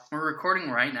We're recording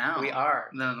right now. We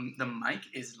are. The mic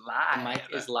is live. The mic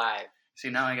is live. See,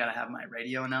 now I gotta have my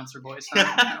radio announcer voice on.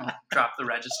 I'll drop the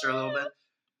register a little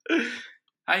bit.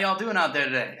 How y'all doing out there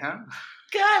today, huh?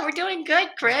 Good. We're doing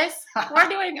good, Chris. We're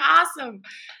doing awesome.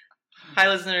 Hi,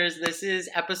 listeners. This is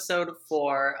episode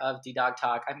 4 of D-Dog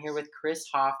Talk. I'm here with Chris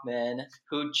Hoffman,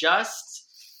 who just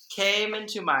came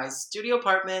into my studio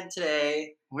apartment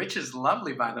today. Which is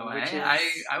lovely, by the way.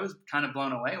 I was kind of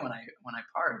blown away when I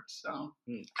parked. So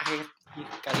You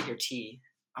gotta your tea.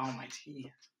 Oh, my tea.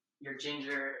 Your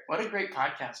ginger. What a great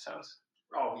podcast host.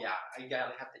 Oh yeah, I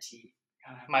gotta have the tea.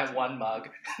 My one mug.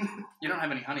 You don't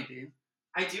have any honey, do you?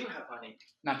 I do have honey.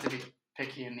 Not to be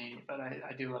picky and needy, but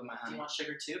I do love my honey. Do you want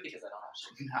sugar too? Because I don't have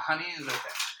sugar. No, honey is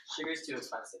okay. Sugar's too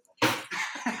expensive.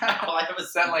 All I have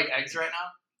is that like eggs right now.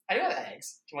 I do have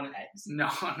eggs. Do you want eggs? No.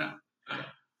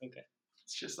 Okay.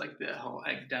 It's just like the whole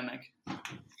egg-demic.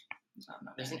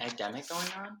 There's an egg-demic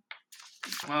going on?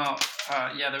 Well,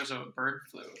 there was a bird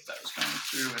flu that was going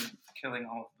through and killing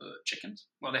all of the chickens.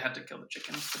 Well, they had to kill the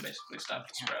chickens to basically stop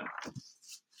the spread.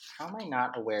 How am I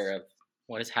not aware of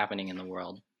what is happening in the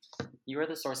world? You are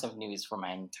the source of news for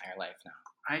my entire life now.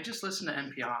 I just listen to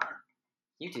NPR.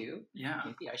 You do? Yeah.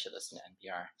 Maybe I should listen to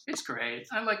NPR. It's great.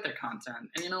 I like their content.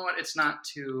 And you know what?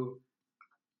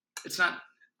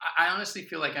 I honestly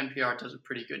feel like NPR does a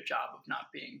pretty good job of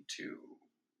not being too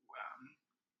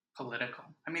political.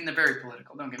 I mean, they're very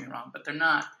political, don't get me wrong, but they're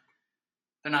not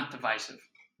divisive.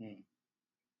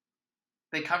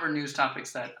 They cover news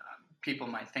topics that people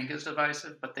might think is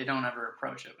divisive, but they don't ever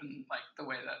approach it in like the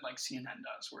way that like CNN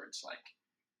does, where it's like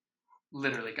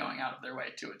literally going out of their way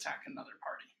to attack another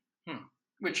party,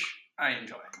 which I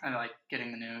enjoy. I like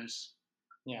getting the news.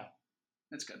 Yeah,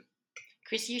 it's good.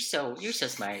 Chris, you're so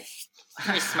smart.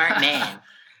 You're a smart man.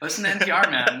 Listen to NPR,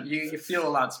 man. You feel a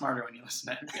lot smarter when you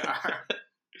listen to NPR.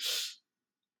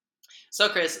 So,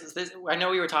 Chris, I know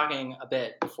we were talking a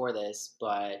bit before this,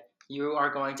 but you are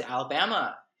going to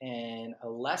Alabama in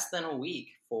less than a week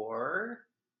for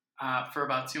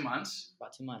about 2 months.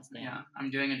 About 2 months. Yeah, I'm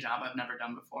doing a job I've never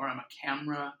done before. I'm a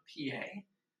camera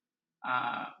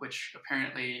PA, which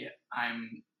apparently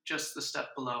I'm just the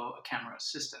step below a camera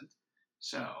assistant.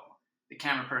 So the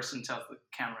camera person tells the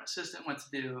camera assistant what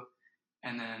to do,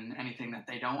 and then anything that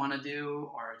they don't want to do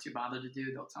or are too bothered to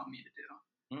do, they'll tell me to do.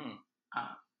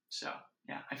 So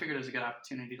yeah, I figured it was a good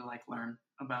opportunity to like learn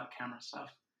about camera stuff.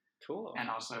 Cool. And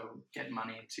also get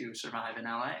money to survive in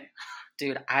LA.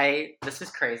 Dude, this is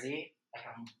crazy.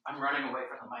 I'm running away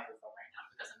from the microphone right now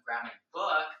because I'm grabbing a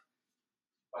book.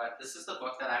 But this is the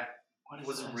book that I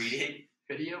was reading.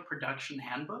 Video Production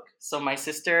Handbook? So my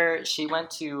sister, she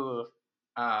went to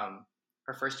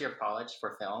her first year of college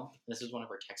for film. This is one of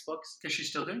her textbooks. Is she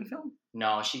still doing film?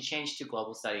 No, she changed to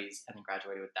global studies and then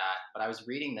graduated with that. But I was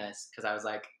reading this because I was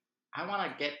like, I want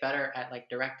to get better at like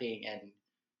directing and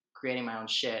creating my own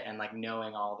shit and like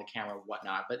knowing all the camera and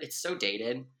whatnot. But it's so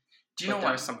dated. Do you know what?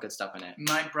 There's some good stuff in it.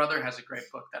 My brother has a great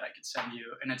book that I could send you,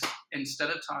 and it's instead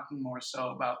of talking more so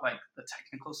about like the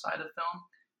technical side of film,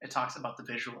 it talks about the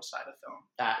visual side of film.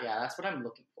 That's what I'm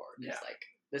looking for. Yeah. Like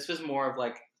this was more of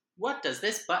like, what does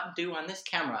this button do on this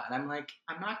camera? And I'm like,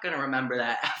 I'm not gonna remember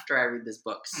that after I read this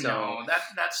book. So no,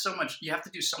 that's so much. You have to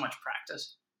do so much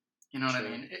practice. You know what I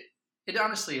mean? It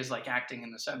honestly is like acting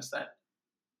in the sense that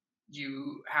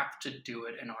you have to do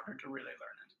it in order to really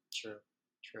learn it.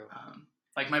 True.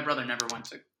 Like my brother never went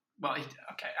to. Well,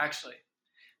 actually,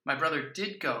 my brother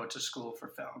did go to school for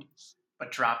film,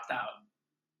 but dropped out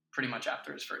pretty much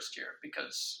after his first year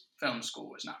because film school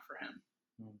was not for him.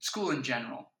 School in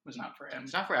general was not for him.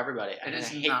 It's not for everybody. I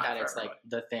hate that it's everybody. Like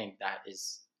the thing that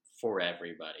is for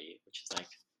everybody, which is like.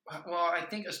 Well, I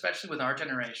think especially with our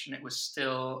generation, it was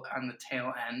still on the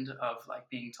tail end of like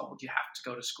being told you have to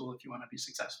go to school if you want to be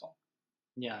successful.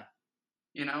 Yeah.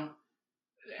 You know?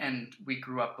 And we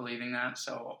grew up believing that.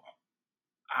 So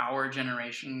our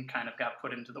generation kind of got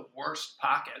put into the worst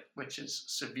pocket, which is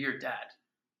severe debt,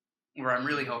 where I'm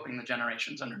really hoping the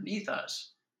generations underneath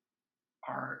us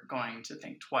are going to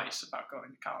think twice about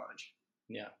going to college.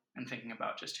 Yeah. And thinking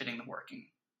about just hitting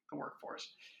the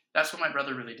workforce. That's what my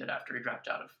brother really did after he dropped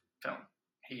out of film.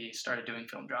 He started doing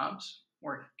film jobs,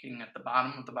 working at the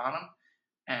bottom of the bottom,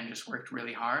 and just worked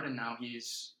really hard. And now he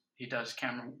does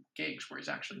camera gigs where he's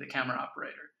actually the camera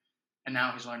operator. And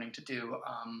now he's learning to do,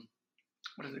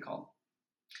 what is it called?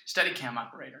 Steadicam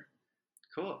operator.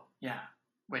 Cool. Yeah,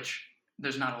 which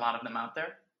there's not a lot of them out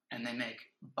there, and they make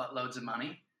buttloads of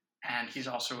money. And he's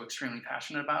also extremely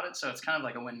passionate about it, so it's kind of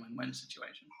like a win-win-win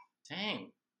situation.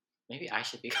 Dang. Maybe I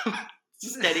should become a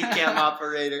Steadicam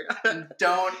operator.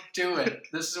 Don't do it.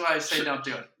 This is why I say don't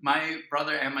do it. My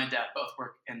brother and my dad both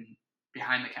work in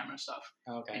behind the camera stuff.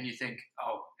 Okay. And you think,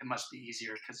 oh, it must be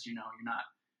easier because, you're not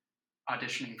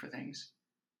auditioning for things.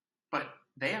 But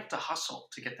they have to hustle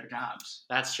to get their jobs.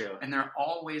 That's true. And they're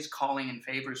always calling in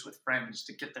favors with friends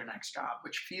to get their next job,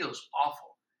 which feels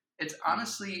awful. It's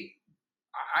honestly,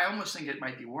 I almost think it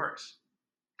might be worse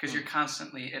because you're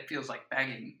constantly, it feels like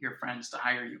begging your friends to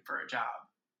hire you for a job.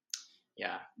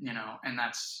 Yeah. And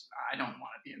I don't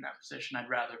want to be in that position. I'd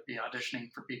rather be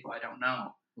auditioning for people I don't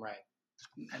know. Right.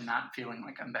 And not feeling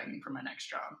like I'm begging for my next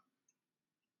job.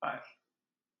 But,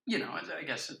 I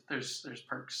guess there's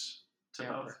perks to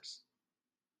both. Perks.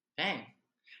 Dang.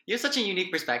 You have such a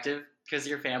unique perspective because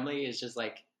your family is just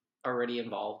like already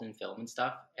involved in film and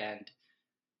stuff. And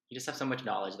you just have so much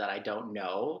knowledge that I don't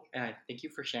know. And I thank you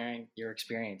for sharing your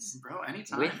experience. Bro,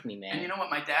 anytime. With me, man. And you know what?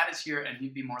 My dad is here and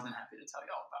he'd be more than happy to tell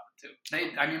you all about it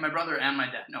too. My brother and my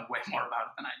dad know way more about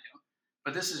it than I do.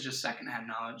 But this is just secondhand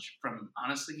knowledge from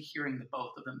honestly hearing the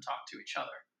both of them talk to each other.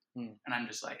 And I'm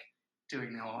just like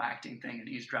doing the whole acting thing and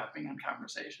eavesdropping on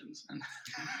conversations. And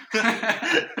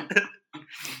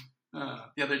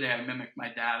the other day I mimicked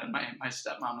my dad and my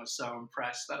stepmom was so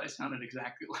impressed that I sounded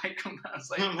exactly like him. I was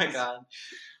like, oh my God.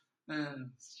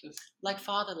 It's just like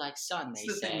father, like son, they it's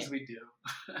the say. things we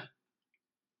do.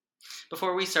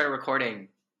 Before we started recording,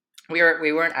 we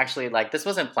weren't actually like, this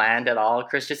wasn't planned at all.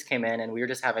 Chris just came in and we were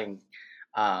just having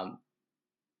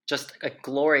just a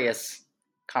glorious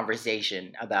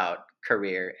conversation about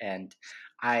career. And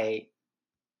I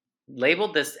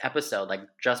labeled this episode, like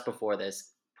just before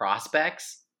this,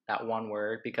 prospects, that one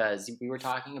word, because we were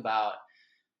talking about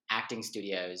acting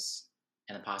studios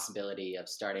and the possibility of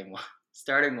starting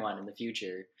one in the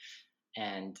future.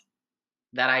 And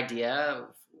that idea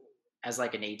as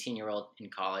like an 18-year-old in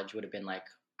college would have been like,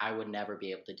 I would never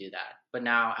be able to do that. But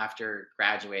now after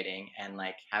graduating and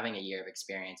like having a year of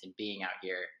experience and being out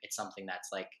here, it's something that's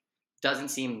like, doesn't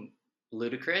seem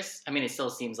ludicrous. I mean, it still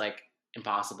seems like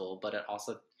impossible, but it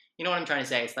also, you know what I'm trying to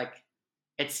say? It's like,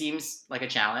 it seems like a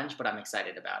challenge, but I'm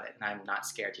excited about it. And I'm not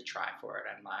scared to try for it.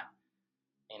 I'm not,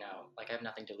 like I have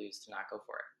nothing to lose to not go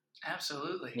for it.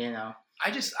 Absolutely.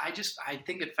 I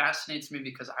think it fascinates me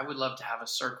because I would love to have a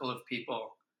circle of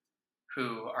people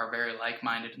who are very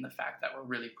like-minded in the fact that we're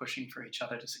really pushing for each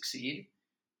other to succeed,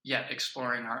 yet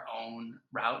exploring our own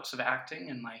routes of acting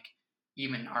and like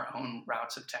even our own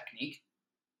routes of technique.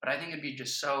 But I think it'd be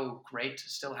just so great to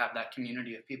still have that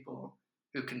community of people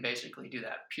who can basically do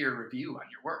that peer review on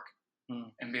your work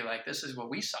and be like, this is what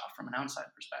we saw from an outside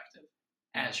perspective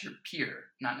as your peer,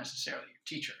 not necessarily your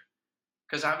teacher.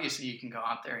 Because obviously you can go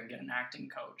out there and get an acting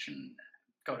coach and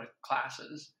go to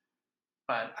classes,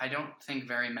 but I don't think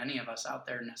very many of us out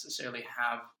there necessarily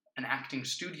have an acting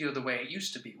studio the way it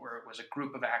used to be, where it was a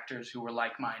group of actors who were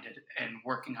like-minded and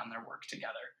working on their work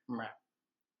together. Right.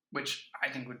 Which I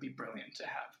think would be brilliant to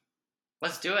have.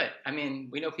 Let's do it. I mean,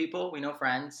 we know people, we know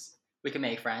friends, we can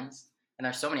make friends, and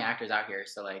there's so many actors out here.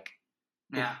 So like,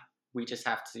 yeah, we just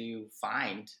have to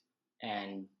find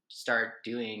and start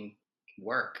doing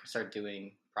work, start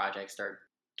doing projects, start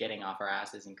getting off our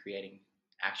asses and creating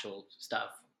actual stuff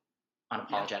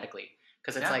unapologetically.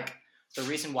 Because it's like the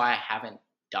reason why I haven't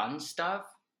done stuff,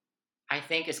 I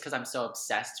think, is because I'm so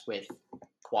obsessed with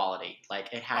quality.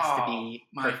 Like it has to be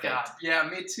perfect. God. Yeah,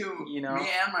 me too. Me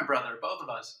and my brother, both of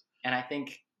us. And I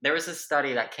think there was a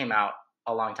study that came out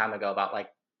a long time ago about like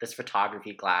this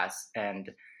photography class, and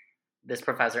this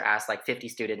professor asked like 50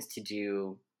 students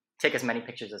to take as many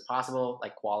pictures as possible,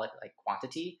 like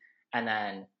quantity, and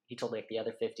then he told like the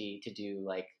other 50 to do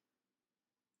like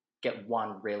get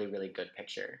one really, really good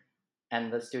picture.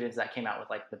 And the students that came out with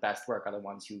like the best work are the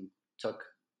ones who took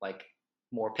like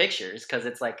more pictures, because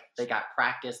it's like they got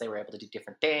practice, they were able to do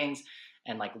different things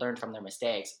and like learn from their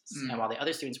mistakes. And while the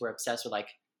other students were obsessed with like,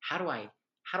 how do I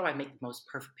make the most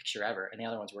perfect picture ever? And the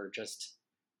other ones were just,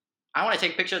 I want to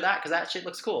take a picture of that because that shit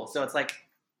looks cool. So it's like,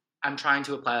 I'm trying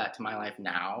to apply that to my life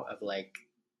now, of like,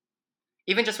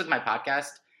 even just with my podcast,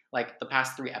 like the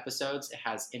past 3 episodes, it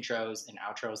has intros and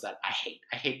outros that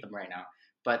I hate them right now.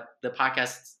 But the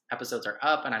podcast episodes are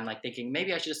up, and I'm like thinking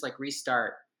maybe I should just like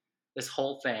restart this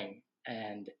whole thing.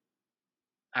 And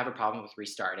I have a problem with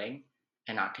restarting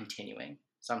and not continuing.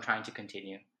 So I'm trying to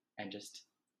continue and just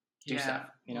do stuff,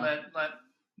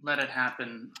 Let it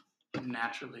happen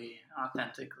naturally,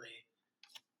 authentically.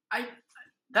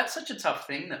 That's such a tough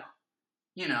thing though.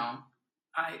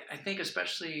 I think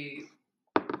especially,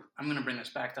 I'm going to bring this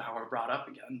back to how we're brought up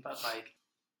again, but like,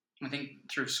 I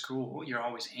think through school, you're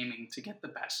always aiming to get the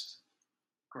best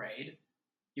grade.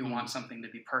 You want something to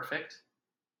be perfect,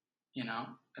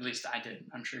 at least I did.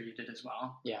 I'm sure you did as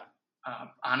well. Yeah.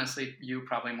 Honestly, you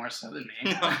probably more so than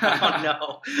me. Oh,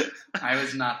 no. I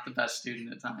was not the best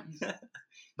student at times.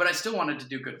 But I still wanted to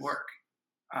do good work.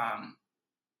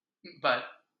 But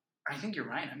I think you're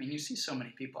right. I mean, you see so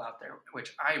many people out there,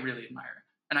 which I really admire.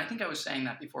 And I think I was saying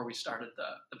that before we started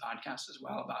the podcast as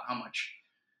well, about how much,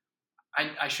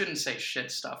 I shouldn't say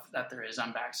shit stuff that there is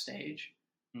on backstage,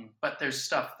 but there's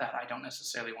stuff that I don't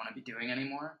necessarily want to be doing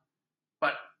anymore.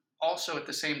 But also at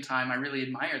the same time, I really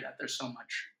admire that there's so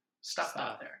much stuff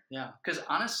out there. Yeah. Because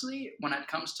honestly, when it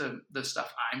comes to the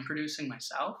stuff I'm producing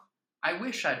myself, I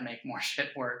wish I'd make more shit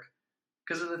work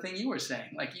because of the thing you were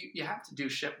saying. Like, you have to do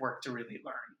shit work to really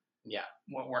learn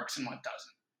what works and what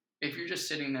doesn't. If you're just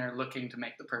sitting there looking to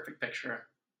make the perfect picture,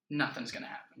 nothing's going to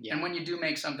happen. Yeah. And when you do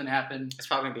make something happen, it's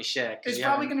probably going to be shit. It's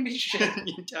probably going to be shit.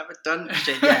 You haven't done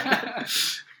shit yet.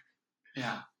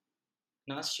 Yeah.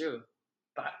 No, that's true.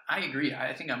 But I agree.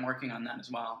 I think I'm working on that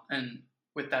as well. And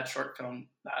with that short film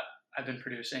that I've been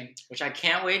producing, which I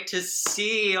can't wait to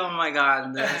see. Oh my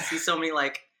God. I see so many,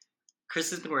 like, Chris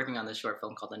has been working on this short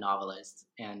film called The Novelist.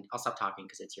 And I'll stop talking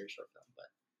because it's your short film. But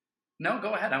no,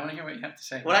 go ahead. I want to hear what you have to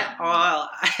say.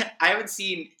 I haven't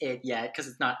seen it yet because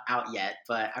it's not out yet.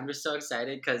 But I'm just so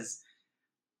excited because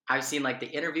I've seen, like, the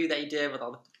interview that you did with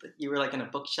all you were, like, in a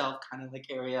bookshelf kind of, like,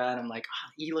 area. And I'm like,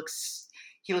 oh, he looks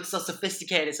so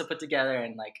sophisticated, so put together.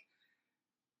 And, like,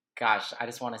 gosh, I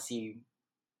just want to see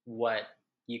what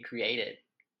you created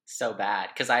so bad.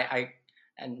 Because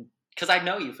I've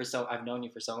known you for so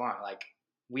long. Like,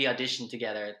 we auditioned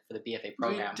together for the BFA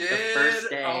program. We did. The first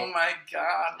day. Oh my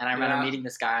God. And I remember meeting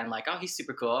this guy and I'm like, oh, he's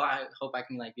super cool. I hope I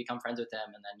can, like, become friends with him.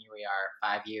 And then here we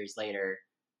are 5 years later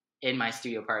in my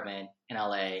studio apartment in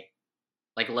LA,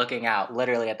 like, looking out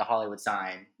literally at the Hollywood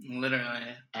sign.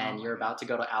 Literally. And you're about to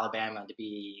go to Alabama to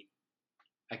be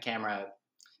a camera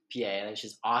PA, and it's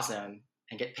just awesome,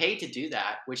 and get paid to do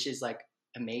that, which is, like,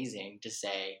 amazing to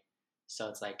say. So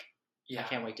it's like, I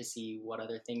can't wait to see what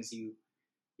other things you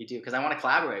do, because I want to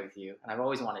collaborate with you, and I've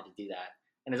always wanted to do that.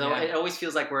 And it always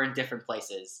feels like we're in different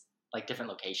places, like, different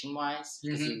location-wise,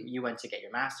 because you went to get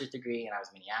your master's degree, and I was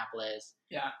in Minneapolis.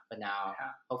 Yeah. But now,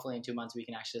 hopefully in 2 months, we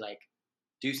can actually, like,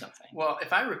 do something. Well,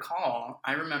 if I recall,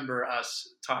 I remember us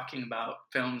talking about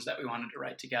films that we wanted to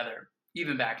write together,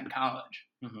 even back in college.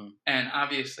 Mm-hmm. And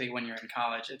obviously, when you're in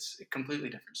college, it's a completely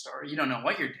different story. You don't know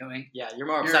what you're doing. Yeah, you're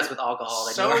more obsessed with alcohol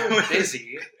than you are. So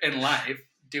busy in life,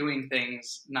 doing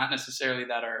things not necessarily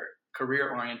that are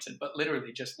career-oriented, but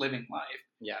literally just living life.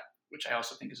 Yeah. Which I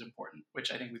also think is important,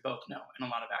 which I think we both know, and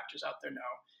a lot of actors out there know,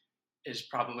 is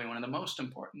probably one of the most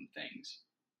important things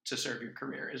to serve your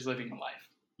career, is living a life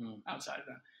outside of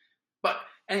that. But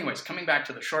anyways, coming back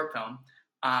to the short film,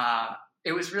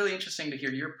 it was really interesting to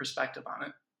hear your perspective on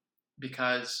it,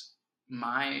 because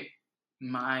my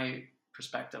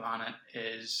perspective on it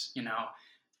is,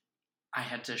 I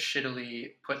had to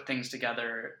shittily put things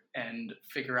together and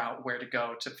figure out where to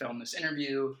go to film this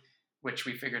interview, which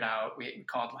we figured out. We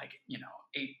called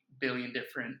 8 billion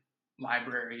different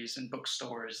libraries and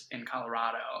bookstores in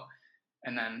Colorado,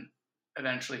 and then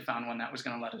eventually found one that was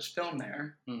going to let us film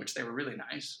there, which they were really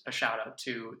nice. A shout out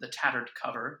to the Tattered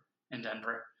Cover in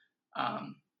Denver.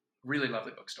 Really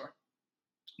lovely bookstore.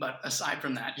 But aside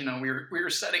from that, we were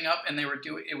setting up, and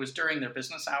it was during their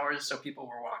business hours, so people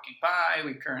were walking by.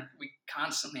 We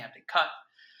constantly had to cut.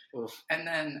 Oof. And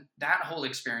then that whole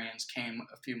experience came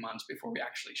a few months before we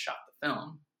actually shot the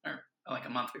film, or like a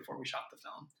month before we shot the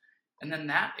film. And then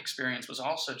that experience was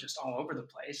also just all over the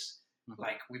place. Mm-hmm.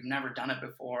 Like, we've never done it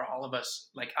before. All of us,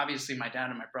 like, obviously my dad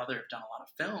and my brother have done a lot of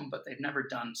film, but they've never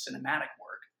done cinematic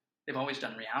work. They've always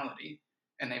done reality,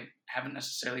 and they haven't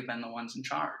necessarily been the ones in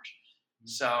charge. Mm-hmm.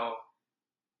 So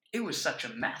it was such a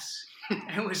mess.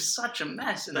 It was such a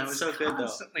mess, and I was so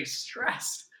constantly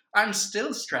stressed. I'm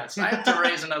still stressed. I have to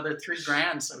raise another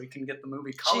 $3,000 so we can get the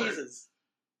movie colored. Jesus.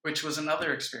 Which was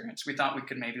another experience. We thought we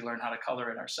could maybe learn how to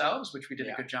color it ourselves, which we did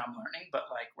a good job learning, but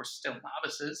we're still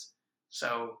novices.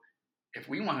 So if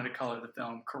we wanted to color the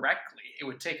film correctly, it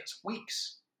would take us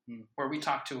weeks. Where we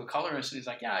talked to a colorist, and he's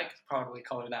like, yeah, I could probably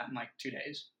color that in 2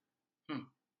 days.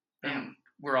 And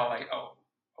we're all like, oh,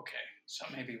 okay. So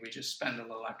maybe we just spend a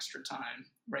little extra time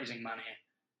raising money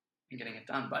and getting it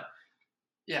done. But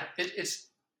yeah, it's.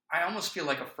 I almost feel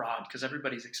like a fraud because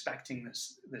everybody's expecting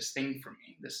this thing from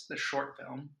me, this short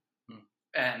film.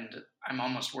 And I'm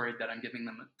almost worried that I'm giving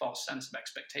them a false sense of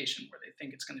expectation where they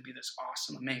think it's going to be this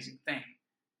awesome, amazing thing,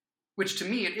 which to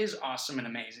me it is awesome and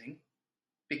amazing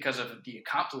because of the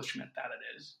accomplishment that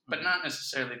it is, but not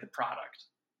necessarily the product.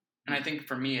 And I think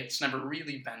for me, it's never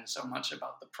really been so much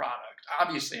about the product.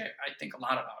 Obviously, I think a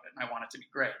lot about it and I want it to be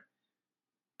great,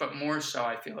 but more so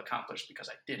I feel accomplished because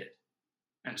I did it.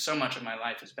 And so much of my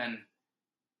life has been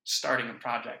starting a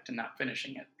project and not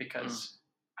finishing it because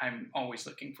I'm always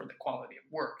looking for the quality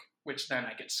of work, which then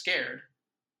I get scared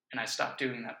and I stop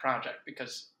doing that project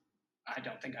because I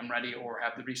don't think I'm ready or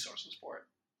have the resources for it.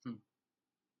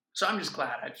 So I'm just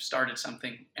glad I've started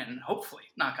something, and hopefully,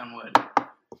 knock on wood.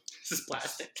 This is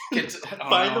plastic.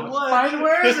 Find the wood. Find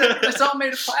where is it? It's all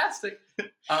made of plastic.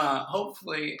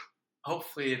 Hopefully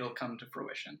it'll come to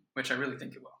fruition, which I really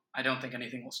think it will. I don't think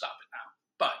anything will stop it now,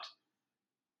 but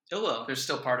it will. There's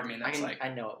still part of me that's I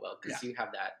know it will because you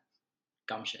have that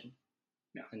gumption,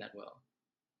 yeah, and that will.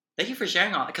 Thank you for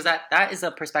sharing all that, because that is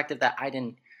a perspective that I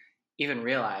didn't even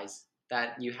realize,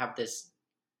 that you have this.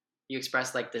 You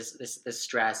express like this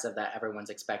stress of that everyone's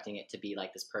expecting it to be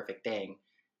like this perfect thing.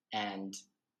 And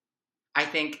I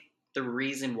think the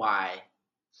reason why,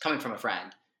 coming from a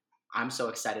friend, I'm so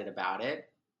excited about it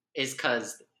is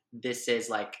because this is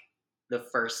like this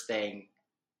first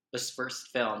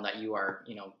film that you are,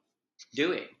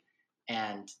 doing.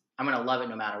 And I'm going to love it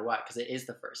no matter what, because it is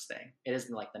the first thing. It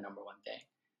isn't like the number one thing.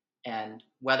 And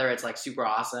whether it's like super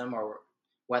awesome or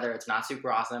whether it's not super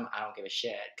awesome, I don't give a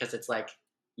shit, because it's like,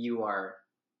 you are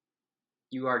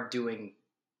doing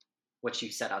what you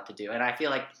set out to do. And I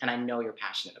feel like, and I know you're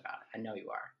passionate about it. I know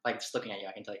you are. Like, just looking at you,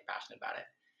 I can tell you're passionate about it.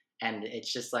 And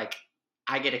it's just like,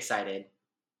 I get excited.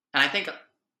 And I think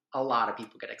a lot of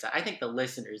people get excited. I think the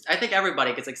listeners, I think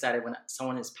everybody gets excited when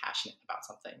someone is passionate about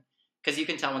something. Because you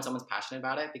can tell when someone's passionate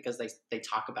about it because they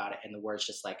talk about it and the words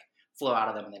just like flow out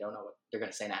of them and they don't know what they're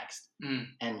going to say next.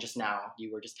 And just now,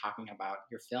 you were just talking about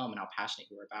your film and how passionate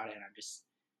you were about it. And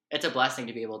it's a blessing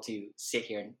to be able to sit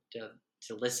here and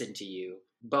to listen to you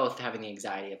both having the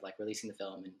anxiety of like releasing the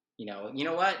film. And you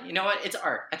know what, it's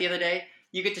art. At the end of the day,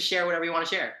 you get to share whatever you want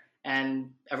to share,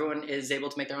 and everyone is able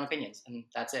to make their own opinions, and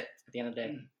that's it at the end of the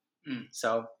day.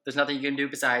 So there's nothing you can do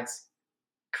besides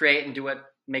create and do what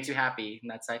makes you happy, and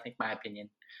that's, I think, my opinion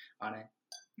on it.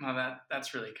 Well,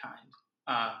 that's really kind.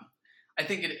 I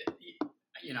think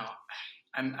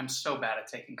I'm so bad at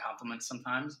taking compliments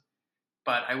sometimes.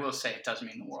 But I will say it does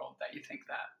mean the world that you think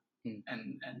that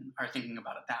and are thinking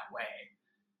about it that way.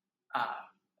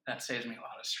 That saves me a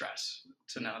lot of stress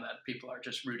to know that people are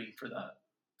just rooting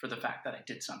for the fact that I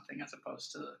did something as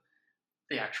opposed to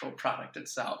the actual product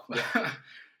itself. Yeah.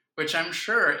 Which I'm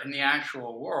sure in the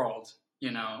actual world,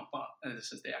 well,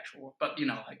 this is the actual world, but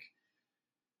like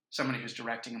somebody who's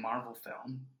directing a Marvel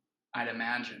film, I'd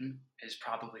imagine, is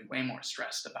probably way more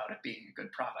stressed about it being a good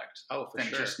product than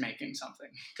just making something.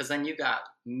 Because then you got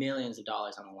millions of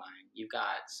dollars on the line. You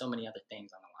got so many other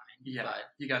things on the line. Yeah, but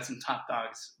you got some top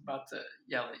dogs about to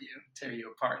yell at you, tear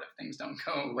you apart if things don't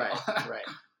go well. Right.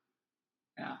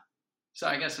 Yeah. So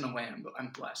I guess in a way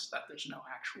I'm blessed that there's no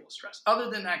actual stress other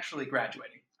than actually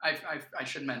graduating. I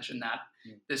should mention that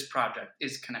this project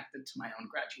is connected to my own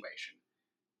graduation.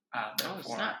 It's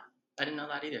not. I didn't know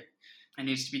that either. It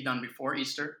needs to be done before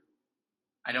Easter.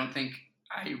 I don't think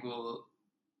I will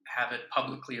have it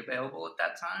publicly available at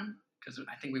that time because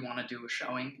I think we want to do a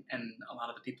showing, and a lot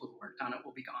of the people who worked on it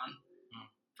will be gone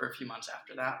for a few months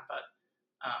after that. But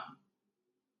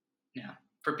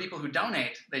for people who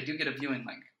donate, they do get a viewing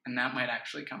link, and that might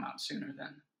actually come out sooner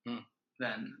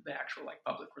than the actual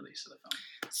public release of the film.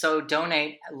 So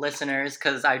donate, listeners,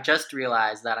 because I just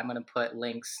realized that I'm going to put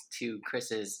links to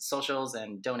Chris's socials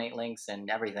and donate links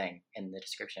and everything in the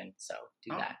description. So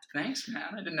do that. Thanks, man.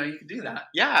 I didn't know you could do that.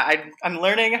 Yeah, I'm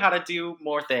learning how to do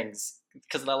more things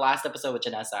because the last episode with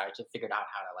Janessa, I just figured out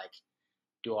how to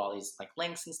do all these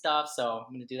links and stuff. So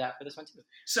I'm going to do that for this one too.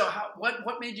 So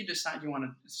what made you decide you want to?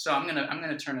 So I'm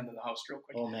gonna turn into the host real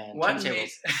quick. Oh man,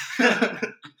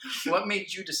 what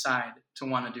made you decide to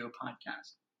want to do a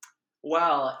podcast?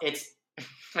 Well,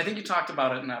 I think you talked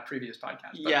about it in that previous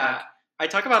podcast. Yeah, I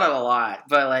talk about it a lot,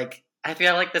 but I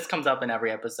feel like this comes up in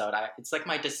every episode. It's like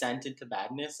my descent into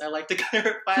madness. I like to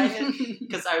clarify it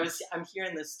because I'm here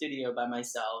in the studio by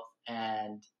myself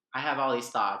and I have all these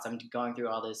thoughts. I'm going through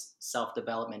all this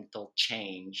self-developmental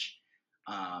change,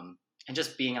 and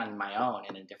just being on my own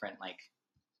in a different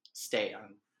state,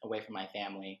 away from my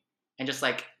family, and just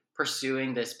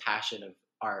pursuing this passion of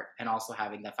art, and also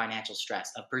having the financial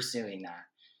stress of pursuing that,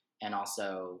 and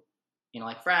also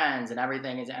friends and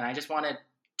everything. And I just wanted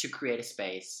to create a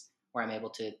space where I'm able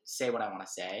to say what I want to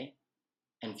say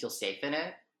and feel safe in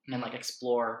it, and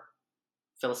explore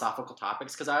philosophical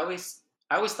topics. Because I always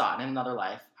thought in another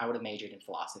life I would have majored in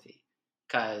philosophy,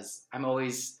 because I'm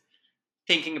always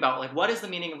thinking about what is the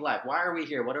meaning of life? Why are we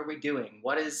here? What are we doing?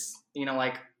 What is,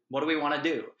 what do we want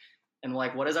to do? And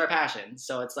what is our passion?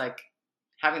 So it's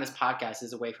having this podcast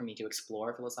is a way for me to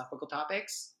explore philosophical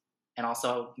topics and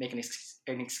also make an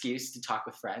excuse to talk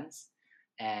with friends.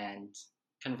 And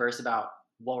converse about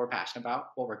what we're passionate about,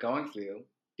 what we're going through,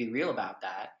 be real about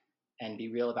that, and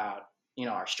be real about,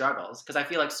 our struggles. Because I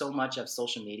feel like so much of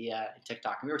social media and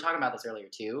TikTok, and we were talking about this earlier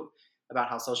too, about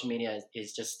how social media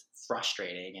is just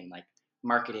frustrating, and like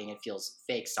marketing, it feels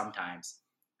fake sometimes.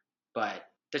 But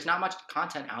there's not much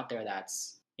content out there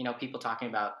that's, people talking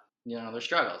about, their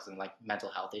struggles and like mental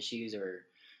health issues, or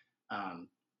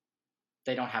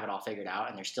they don't have it all figured out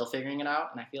and they're still figuring it out.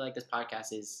 And I feel like this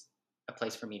podcast is a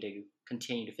place for me to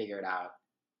continue to figure it out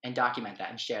and document that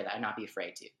and share that and not be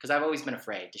afraid to. Because I've always been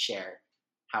afraid to share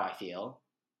how I feel.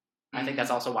 I think that's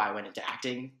also why I went into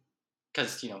acting,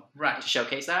 because, Right. to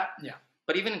showcase that. Yeah.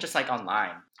 But even just like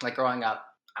online, like growing up,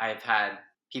 I've had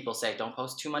people say, don't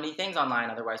post too many things online,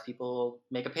 otherwise people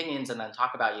make opinions and then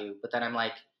talk about you. But then I'm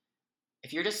like,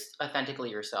 if you're just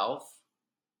authentically yourself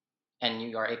and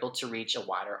you are able to reach a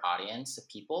wider audience of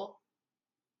people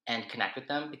and connect with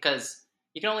them, because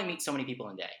you can only meet so many people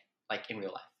in a day, like in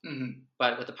real life. Mm-hmm.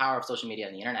 But with the power of social media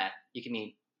and the internet, you can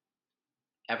meet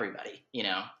everybody,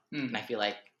 And I feel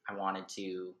like I wanted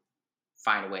to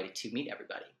find a way to meet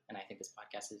everybody. And I think this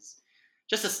podcast is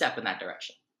just a step in that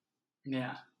direction.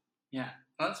 Yeah. Yeah.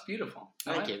 Well, that's beautiful.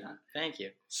 Thank you. Thank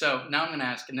you. So now I'm going to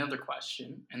ask another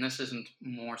question, and this isn't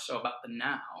more so about the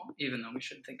now, even though we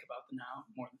should think about the now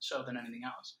more so than anything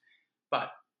else.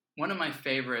 But one of my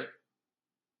favorite,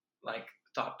 like,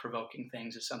 thought-provoking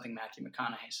things is something Matthew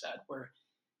McConaughey said, where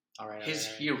his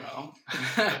hero,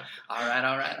 all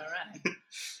right.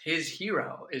 His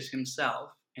hero is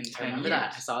himself in 10 years. I remember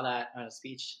that. I saw that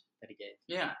speech that he gave.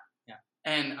 Yeah. Yeah.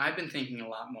 And I've been thinking a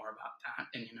lot more about that.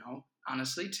 And,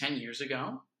 honestly, 10 years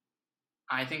ago,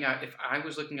 I think if I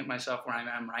was looking at myself where I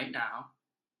am right now,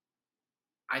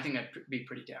 I think I'd be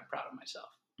pretty damn proud of myself.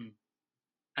 Mm.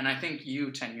 And I think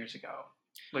you 10 years ago,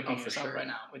 looking at yourself right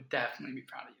now, would definitely be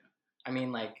proud of you. I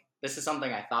mean, like, this is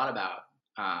something I thought about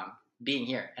being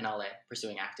here in LA,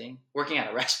 pursuing acting, working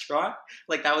at a restaurant.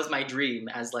 Like, that was my dream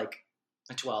as, like,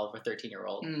 a 12 or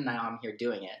 13-year-old. Now I'm here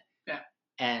doing it. Yeah.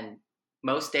 And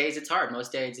most days it's hard.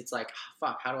 Most days it's like, oh,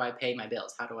 fuck, how do I pay my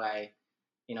bills? How do I,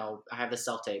 I have this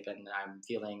self-tape and I'm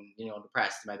feeling,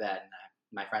 depressed in my bed and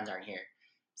my friends aren't here.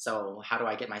 So how do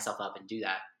I get myself up and do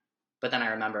that? But then I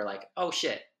remember like, oh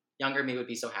shit, younger me would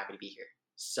be so happy to be here.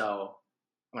 So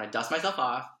I'm going to dust myself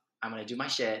off. I'm going to do my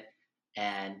shit.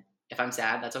 And if I'm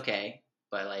sad, that's okay.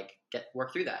 But like,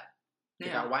 work through that.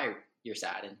 Figure out why you're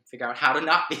sad and figure out how to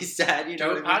not be sad.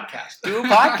 Do a podcast. Do a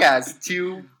podcast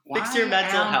to fix your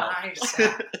mental health. I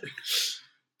sad?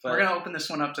 We're going to open this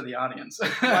one up to the audience.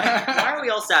 why are we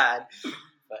all sad?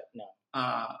 But no.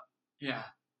 Yeah.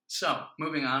 So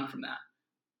moving on from that,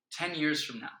 10 years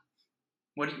from now,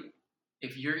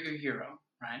 if you're your hero,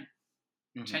 right?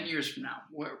 Mm-hmm. 10 years from now,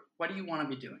 what do you want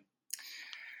to be doing?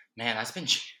 Man, that's been,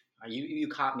 you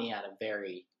caught me at a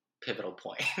very pivotal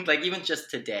point. Like even just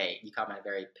today, you caught me at a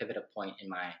very pivotal point in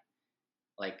my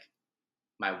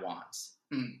wants.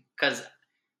 Because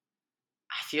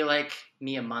I feel like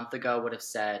me a month ago would have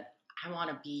said, I want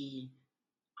to be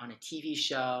on a TV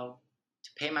show to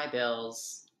pay my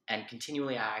bills and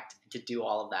continually act, to do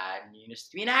all of that, and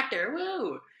just be an actor,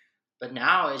 woo! But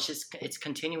now it's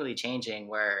continually changing,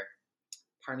 where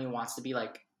part of me wants to be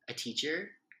like a teacher.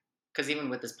 Because even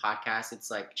with this podcast, it's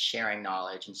like sharing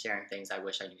knowledge and sharing things I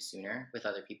wish I knew sooner with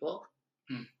other people.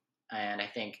 And I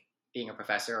think being a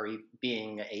professor or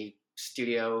being a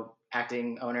studio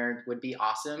acting owner would be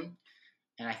awesome.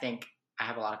 And I think I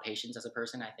have a lot of patience as a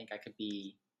person. I think I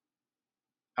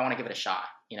want to give it a shot.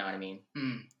 You know what I mean?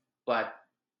 But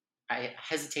I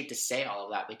hesitate to say all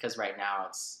of that because right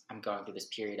now I'm going through this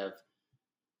period of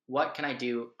what can I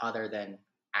do other than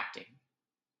acting?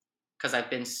 Because I've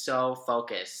been so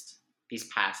focused these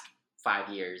past 5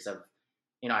 years of,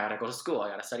 I got to go to school. I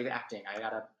got to study acting. I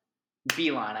got to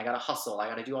beeline. I got to hustle. I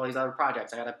got to do all these other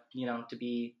projects. I got to, to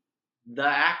be the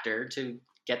actor to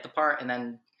get the part.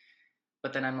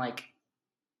 But then I'm like,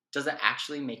 does it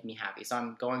actually make me happy? So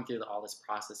I'm going through all this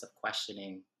process of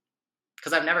questioning,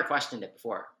 because I've never questioned it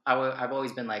before. I've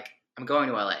always been like, I'm going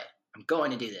to LA. I'm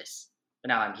going to do this. But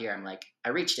now I'm here. I'm like, I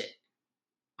reached it.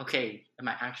 Okay, am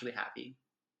I actually happy?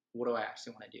 What do I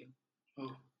actually want to do?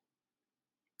 Ooh.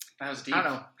 That was deep. I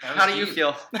don't know. How do you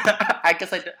feel? I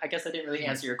guess I didn't really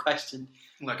answer your question.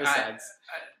 Look,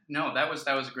 no, that was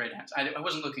a great answer. I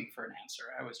wasn't looking for an answer.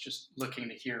 I was just looking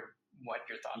to hear what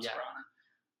your thoughts were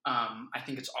on it. I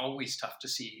think it's always tough to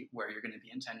see where you're going to be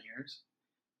in 10 years.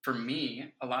 For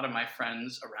me, a lot of my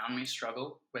friends around me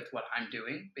struggle with what I'm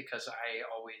doing because I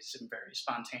always am very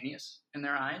spontaneous in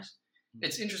their eyes.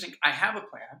 It's interesting. I have a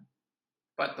plan,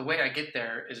 but the way I get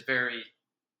there is very,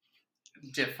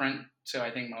 different to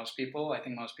I think most people. I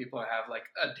think most people have like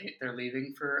a date they're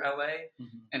leaving for LA,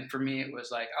 and for me it was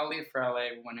like I'll leave for LA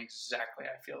when exactly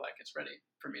I feel like it's ready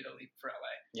for me to leave for LA.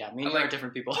 Yeah, me and you are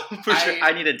different people for sure.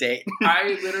 I need a date.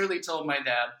 I literally told my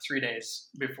dad 3 days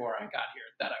before I got here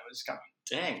that I was coming.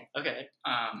 Dang. Okay.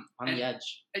 On the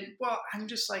edge. Well, I'm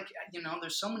just like,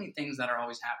 there's so many things that are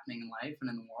always happening in life and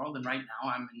in the world, and right now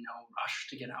I'm in no rush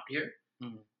to get out here.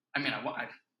 I mean, I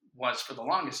was for the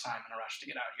longest time in a rush to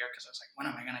get out here because I was like, when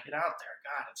am I going to get out there?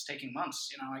 God, it's taking months.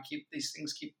 These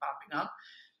things keep popping up.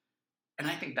 And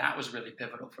I think that was really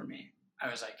pivotal for me. I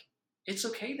was like, it's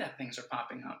okay that things are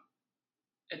popping up.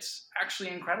 It's actually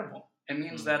incredible. It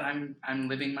means that I'm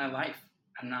living my life.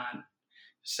 I'm not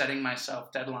setting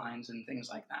myself deadlines and things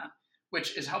like that,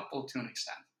 which is helpful to an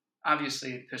extent.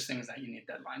 Obviously, there's things that you need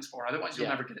deadlines for. Otherwise, you'll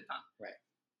never get it done. Right.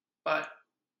 But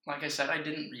like I said, I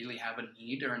didn't really have a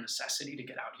need or a necessity to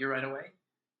get out here right away.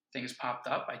 Things popped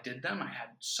up. I did them. I had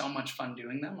so much fun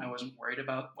doing them. I wasn't worried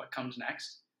about what comes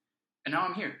next. And now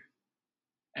I'm here.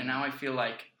 And now I feel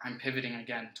like I'm pivoting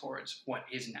again towards what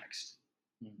is next.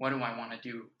 What do I want to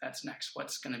do that's next?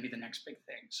 What's going to be the next big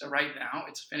thing? So right now,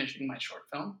 it's finishing my short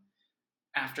film.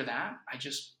 After that, I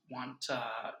just want to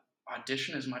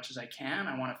audition as much as I can.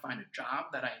 I want to find a job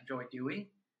that I enjoy doing,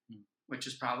 which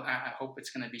is probably, I hope it's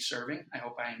going to be serving. I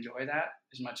hope I enjoy that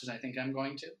as much as I think I'm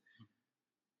going to.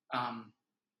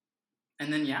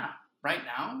 And then, right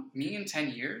now, me in 10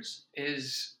 years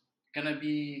is going to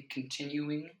be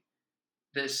continuing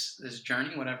this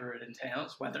journey, whatever it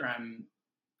entails, whether I'm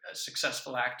a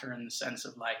successful actor in the sense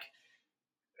of like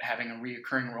having a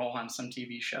reoccurring role on some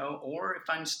TV show, or if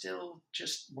I'm still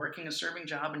just working a serving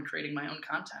job and creating my own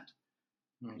content,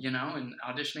 and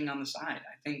auditioning on the side.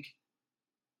 I think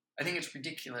it's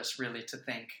ridiculous really to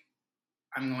think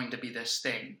I'm going to be this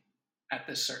thing at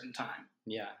this certain time.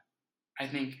 Yeah. I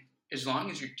think as long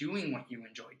as you're doing what you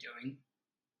enjoy doing,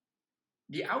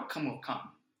 the outcome will come.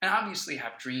 And obviously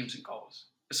have dreams and goals,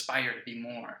 aspire to be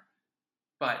more.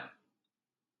 But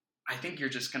I think you're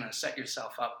just going to set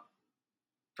yourself up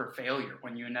for failure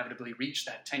when you inevitably reach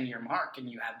that 10-year mark and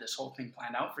you have this whole thing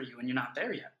planned out for you and you're not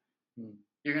there yet.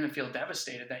 You're going to feel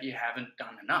devastated that you haven't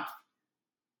done enough.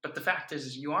 But the fact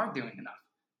is you are doing enough.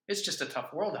 It's just a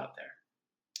tough world out there.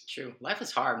 True. Life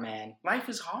is hard, man. Life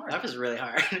is hard. Life is really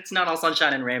hard. It's not all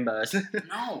sunshine and rainbows.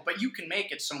 No, but you can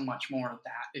make it so much more of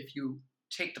that if you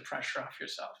take the pressure off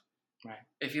yourself. Right.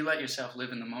 If you let yourself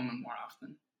live in the moment more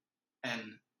often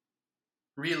and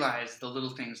realize the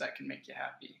little things that can make you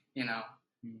happy,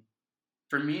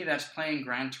 For me, that's playing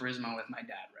Gran Turismo with my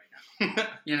dad right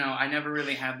now. I never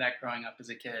really had that growing up as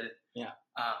a kid. Yeah.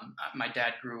 My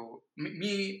dad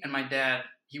me and my dad,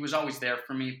 he was always there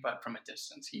for me, but from a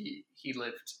distance. He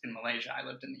lived in Malaysia. I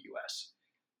lived in the U.S.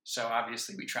 So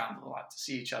obviously we traveled a lot to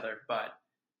see each other, but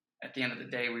at the end of the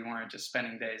day, we weren't just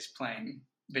spending days playing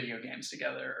video games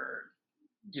together or,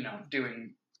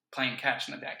 playing catch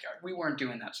in the backyard. We weren't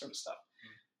doing that sort of stuff.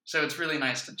 So it's really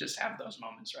nice to just have those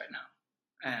moments right now.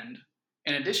 And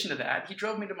in addition to that, he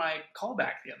drove me to my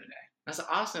callback the other day. That's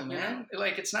awesome, man.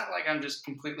 Like, it's not like I'm just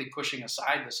completely pushing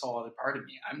aside this whole other part of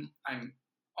me. I'm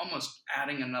almost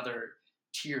adding another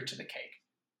tier to the cake.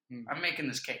 I'm making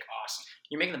this cake awesome.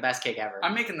 You're making the best cake ever.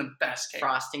 I'm making the best cake.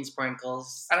 Frosting,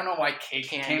 sprinkles. I don't know why cake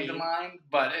came to mind,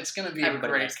 but it's going to be a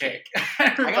great cake.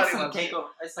 I got some cake.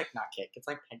 It's like not cake. It's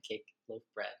like pancake loaf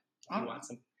bread. If you want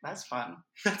some. That's fun.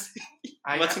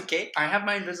 Want some cake? I have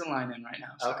my Invisalign in right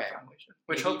now. So okay.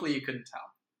 Which hopefully you couldn't tell.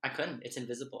 I couldn't. It's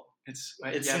invisible.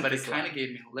 But it kind of gave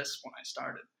me a lisp when I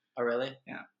started. Oh, really?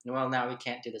 Yeah. Well, now we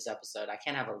can't do this episode. I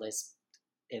can't have a lisp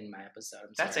in my episode.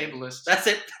 That's ableist. That's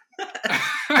it.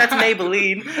 That's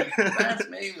Maybelline. That's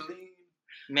Maybelline.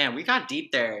 Man, we got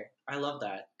deep there. I love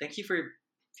that. Thank you for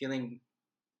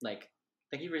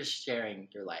thank you for sharing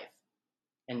your life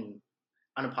and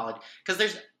unapologetic.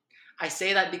 Because I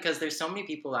say that because there's so many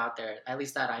people out there, at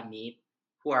least that I meet,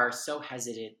 who are so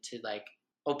hesitant to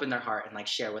open their heart and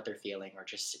share what they're feeling, or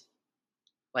just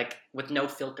with no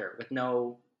filter, with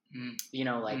no,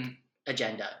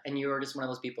 agenda. And you're just one of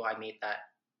those people I meet that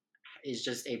is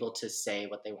just able to say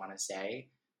what they want to say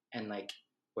and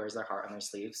wears their heart on their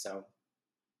sleeve. So,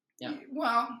 yeah.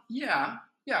 Well, yeah.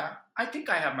 I think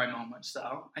I have my moments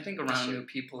though. I think around new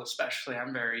people, especially,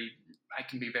 I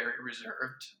can be very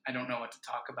reserved. I don't know what to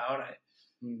talk about.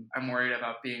 I'm worried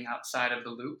about being outside of the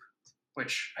loop,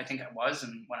 which I think I was.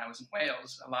 And when I was in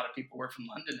Wales, a lot of people were from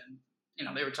London,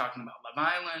 and they were talking about Love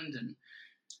Island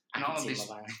and all of these,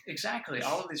 exactly,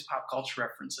 all of these pop culture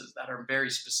references that are very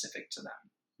specific to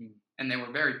them, and they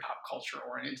were very pop culture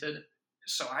oriented.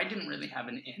 So I didn't really have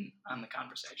an in on the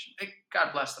conversation.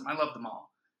 God bless them. I love them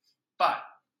all, but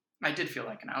I did feel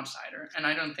like an outsider, and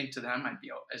I don't think to them I'd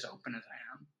be as open as I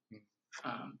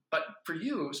am. But for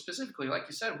you specifically, like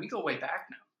you said, we go way back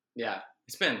now. Yeah,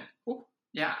 it's been. Whew.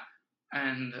 Yeah,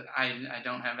 and I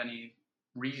don't have any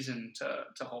reason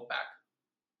to hold back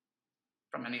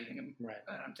from anything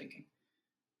that I'm thinking.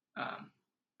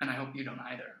 And I hope you don't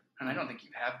either. And I don't think you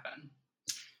have been.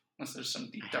 Unless there's some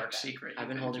deep, dark secret. I've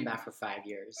been holding back for 5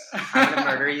 years. I'm going to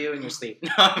murder you in your sleep.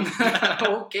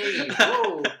 No. Okay.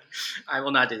 Whoa. I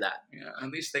will not do that. Yeah, at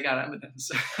least they got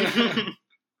evidence.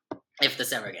 If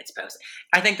this ever gets posted.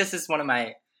 I think this is one of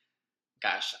my...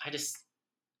 Gosh,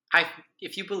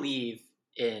 if you believe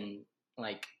in,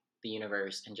 like, the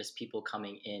universe and just people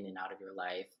coming in and out of your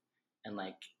life and,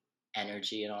 like,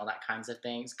 energy and all that kinds of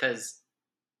things, because...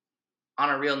 On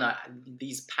a real note,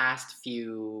 these past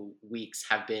few weeks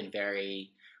have been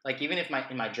very, like, even if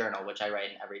in my journal, which I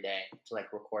write in every day to,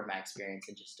 like, record my experience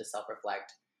and just to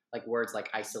self-reflect, like, words like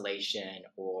isolation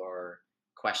or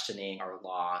questioning or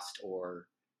lost or,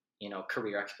 you know,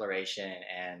 career exploration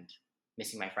and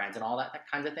missing my friends and all that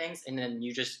kinds of things. And then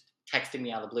you just texted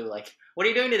me out of the blue, like, what are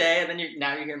you doing today? And then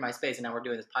now you're here in my space and now we're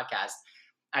doing this podcast.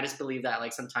 I just believe that,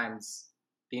 like, sometimes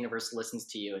the universe listens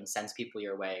to you and sends people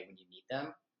your way when you need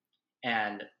them.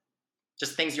 And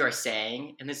just things you are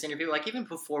saying in this interview, like even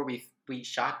before we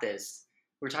shot this,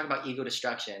 we were talking about ego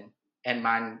destruction and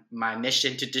my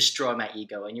mission to destroy my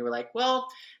ego. And you were like, well,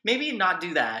 maybe not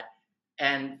do that.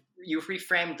 And you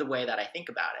reframed the way that I think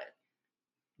about it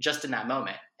just in that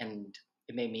moment. And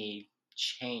it made me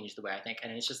change the way I think.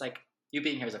 And it's just like you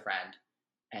being here as a friend.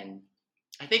 And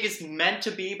I think it's meant to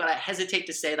be, but I hesitate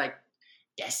to say like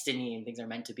destiny and things are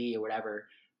meant to be or whatever.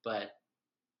 But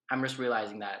I'm just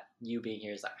realizing that you being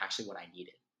here is actually what I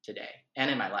needed today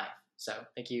and in my life. So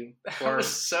thank you for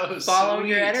following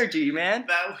your energy, man.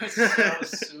 That was so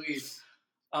sweet.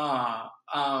 Yeah,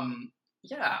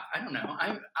 I don't know.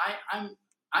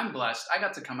 I'm blessed. I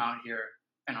got to come out here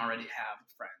and already have a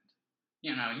friend.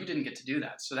 You know, you didn't get to do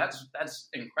that, so that's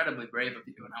incredibly brave of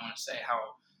you. And I want to say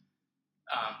how.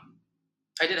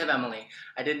 I did have Emily.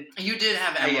 You did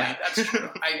have Emily. Yeah. That's true.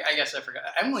 I guess I forgot.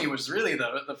 Emily was really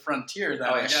the frontier.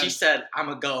 She said, "I'm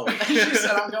a go." She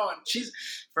said, "I'm going." She's,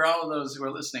 for all of those who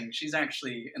are listening, she's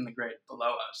actually in the grade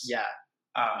below us. Yeah.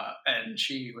 And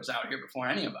she was out here before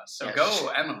any of us. So yeah,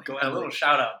 go Emily. Go a Emily. Little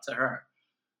shout out to her.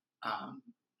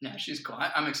 Yeah, she's cool.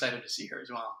 I'm excited to see her as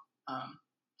well.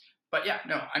 But yeah,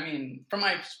 no, I mean, from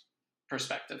my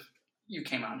perspective, you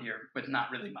came out here with not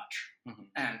really much. Mm-hmm.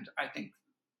 And I think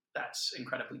that's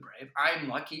incredibly brave. I'm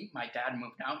lucky. My dad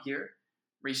moved out here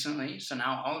recently. So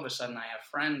now all of a sudden I have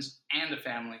friends and a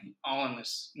family all in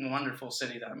this wonderful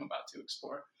city that I'm about to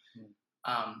explore.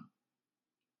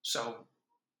 So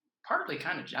partly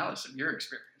kind of jealous of your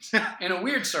experience in a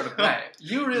weird sort of way.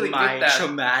 You really my get that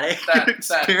traumatic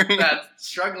experience. that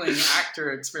struggling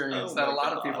actor experience that a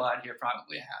lot of people out here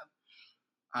probably have.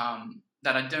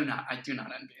 That I do not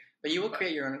envy. But you will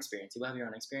create your own experience. You will have your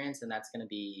own experience, and that's going to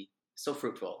be so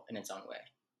fruitful in its own way.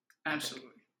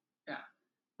 Absolutely. Yeah.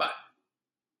 But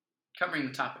covering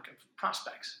the topic of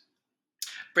prospects.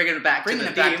 Bringing it back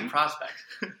to prospects.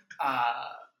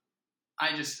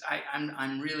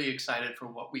 I'm really excited for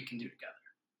what we can do together.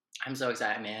 I'm so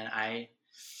excited, man.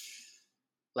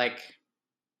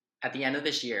 At the end of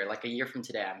this year, like a year from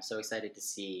today, I'm so excited to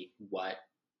see what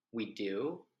we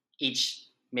do, each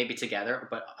maybe together,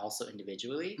 but also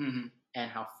individually, and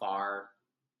how far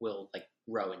we'll like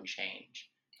grow and change.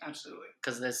 Absolutely.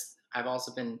 Because I've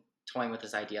also been toying with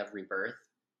this idea of rebirth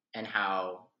and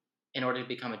how in order to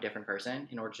become a different person,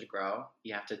 in order to grow,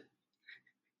 you have to,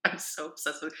 I'm so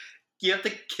obsessed with, you have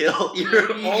to kill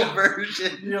your old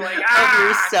version You're like, of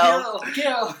yourself.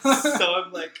 Kill. So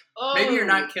I'm like, oh. Maybe you're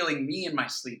not killing me in my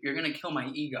sleep. You're going to kill my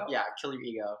ego. Yeah, kill your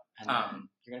ego. And then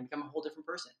you're going to become a whole different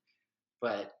person.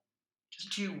 But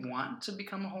do you want to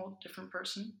become a whole different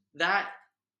person?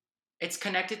 It's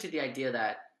connected to the idea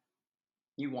that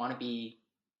you want to be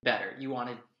better. You want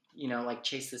to, like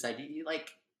chase this idea. Like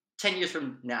 10 years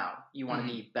from now, you want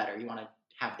to be better. You want to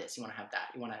have this. You want to have that.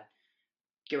 You want to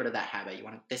get rid of that habit. You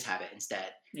want this habit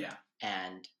instead. Yeah.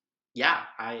 And yeah,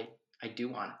 I do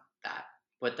want that.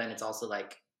 But then it's also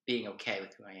like being okay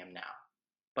with who I am now,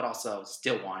 but also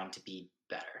still wanting to be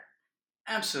better.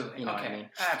 Absolutely. You know what I mean?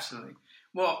 Absolutely.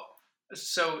 Well,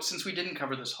 so since we didn't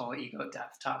cover this whole ego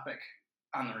death topic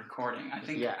on the recording, I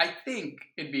think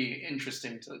it'd be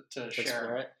interesting to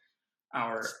share it.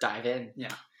 Let's dive in.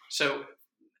 Yeah. So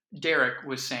Derek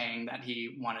was saying that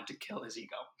he wanted to kill his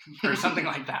ego or something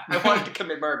like that. I wanted to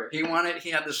commit murder. He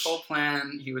had this whole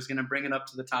plan. He was going to bring it up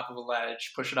to the top of a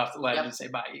ledge, push it off the ledge and say,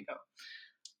 bye, ego.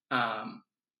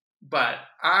 But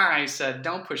I said,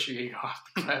 don't push your ego off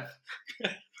the cliff.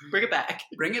 Bring it back.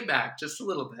 Bring it back just a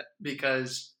little bit,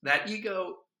 because that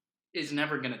ego is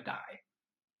never going to die.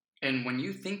 And when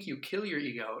you think you kill your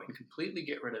ego and completely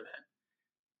get rid of it,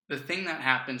 the thing that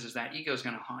happens is that ego is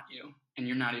going to haunt you, and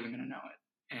you're not even going to know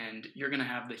it. And you're going to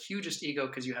have the hugest ego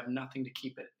because you have nothing to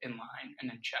keep it in line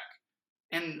and in check.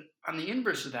 And on the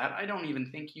inverse of that, I don't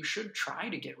even think you should try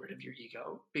to get rid of your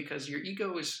ego, because your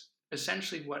ego is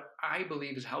essentially what I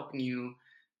believe is helping you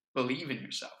believe in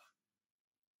yourself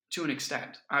to an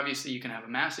extent. Obviously, you can have a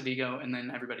massive ego and then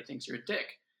everybody thinks you're a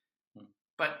dick.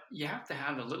 But you have to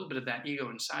have a little bit of that ego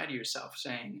inside of yourself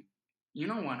saying, you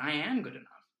know what, I am good enough.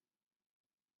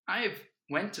 I've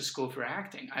went to school for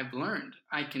acting. I've learned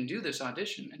I can do this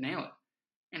audition and nail it.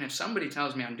 And if somebody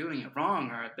tells me I'm doing it wrong,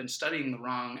 or I've been studying the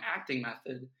wrong acting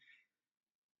method,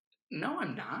 no,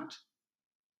 I'm not.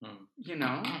 You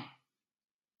know,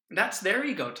 that's their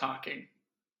ego talking.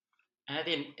 And at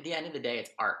the end of the day, it's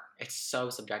art. It's so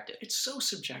subjective. It's so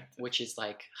subjective. Which is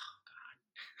like,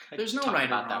 there's no right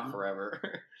or wrong. That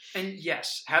forever. And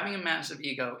yes, having a massive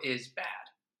ego is bad.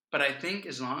 But I think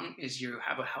as long as you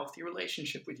have a healthy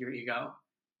relationship with your ego,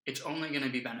 it's only going to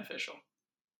be beneficial.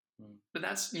 But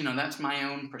that's my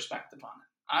own perspective on it.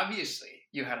 Obviously,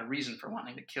 you had a reason for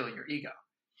wanting to kill your ego.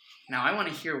 Now, I want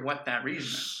to hear what that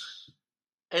reason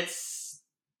is.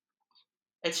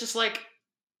 It's just like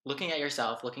looking at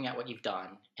yourself, looking at what you've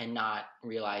done, and not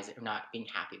realizing, or not being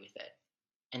happy with it.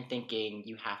 And thinking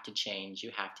you have to change,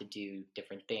 you have to do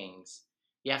different things.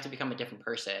 You have to become a different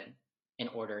person in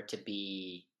order to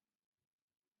be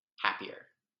happier.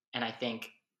 And I think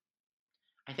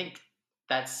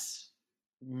that's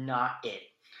not it.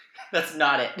 That's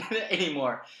not it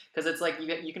anymore. Because it's like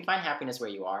you can find happiness where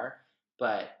you are,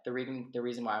 but the reason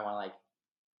why I want to like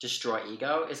destroy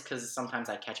ego is because sometimes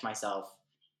I catch myself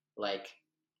like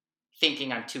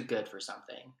thinking I'm too good for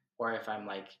something, or if I'm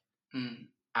like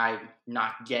I'm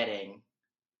not getting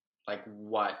like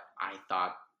what I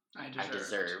thought I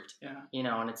deserved. Yeah. You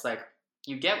know, and it's like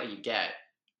you get what you get.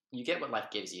 You get what life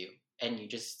gives you, and you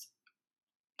just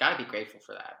got to be grateful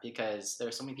for that, because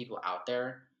there's so many people out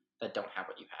there that don't have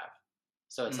what you have.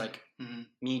 So it's like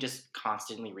me just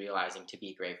constantly realizing to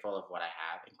be grateful of what I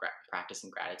have and practicing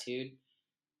gratitude,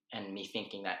 and me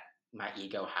thinking that my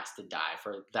ego has to die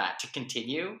for that to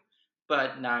continue.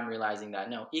 But now I'm realizing that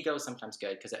no, ego is sometimes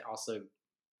good, because it also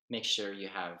makes sure that you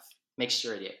have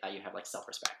like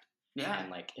self-respect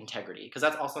and like integrity. Because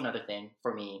that's also another thing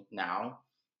for me now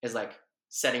is like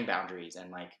setting boundaries and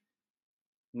like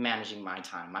managing my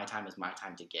time. My time is my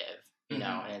time to give, you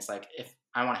know? And it's like, if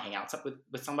I want to hang out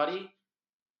with somebody,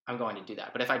 I'm going to do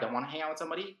that. But if I don't want to hang out with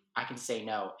somebody, I can say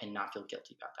no and not feel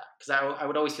guilty about that. Because I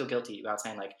would always feel guilty about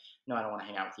saying like, no, I don't want to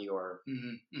hang out with you, or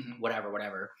whatever.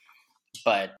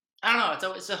 But I don't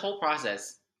know. It's a whole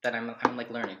process that I'm like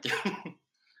learning through.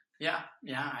 Yeah.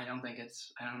 I don't think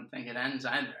it ends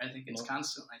either. I think it's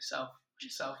constantly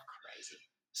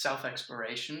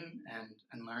self-exploration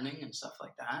and learning and stuff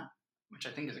like that, which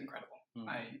I think is incredible.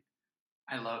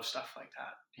 I love stuff like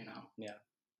that, you know? Yeah.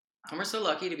 And we're so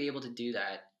lucky to be able to do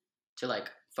that, to like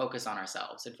focus on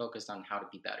ourselves and focus on how to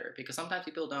be better. Because sometimes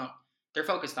people they're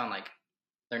focused on like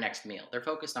their next meal. They're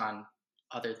focused on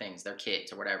other things, their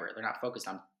kids or whatever. They're not focused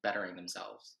on bettering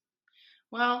themselves.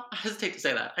 Well, I hesitate to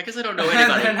say that. I guess I don't know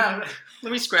anybody.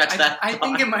 Let me scratch that. I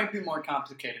think it might be more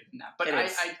complicated than that. But I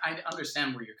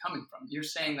understand where you're coming from. You're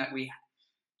saying that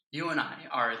you and I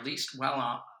are at least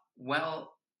well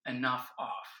enough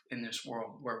off in this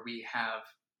world where we have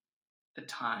the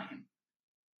time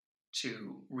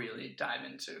to really dive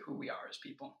into who we are as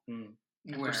people. And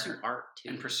pursue art, too.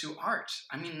 And pursue art.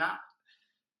 I mean, not,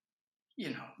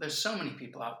 there's so many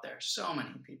people out there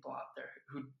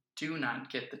who do not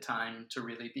get the time to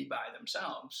really be by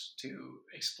themselves, to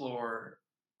explore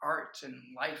art and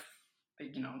life.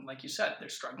 Like you said, they're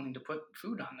struggling to put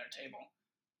food on their table,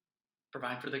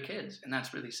 provide for their kids, and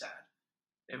that's really sad.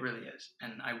 It really is.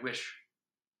 And I wish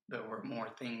there were more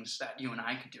things that you and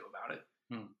I could do about it.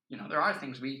 There are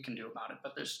things we can do about it,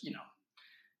 but there's,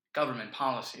 government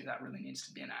policy that really needs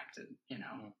to be enacted.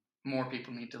 More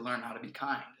people need to learn how to be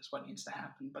kind is what needs to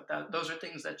happen. But those are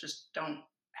things that just don't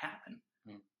happen.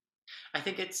 I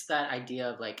think it's that idea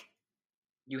of like,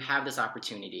 you have this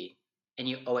opportunity and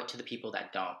you owe it to the people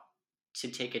that don't, to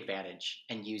take advantage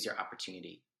and use your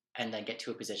opportunity and then get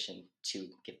to a position to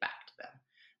give back to them.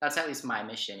 That's at least my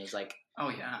mission, is like, oh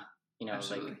yeah,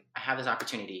 absolutely. Like I have this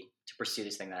opportunity to pursue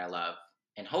this thing that I love,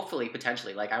 and hopefully,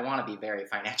 potentially, like I want to be very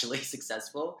financially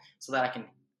successful so that I can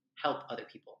help other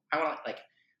people. I want to, like,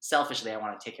 selfishly, I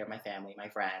want to take care of my family, my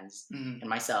friends, and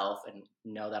myself, and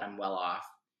know that I'm well off.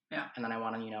 Yeah. And then I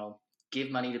want to, give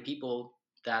money to people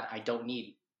that I don't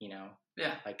need,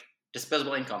 Yeah. Like,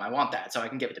 disposable income. I want that so I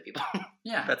can give it to people.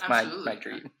 Yeah, That's absolutely. my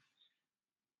dream.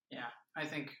 Yeah, I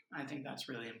think that's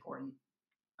really important.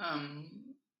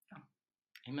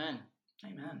 Amen.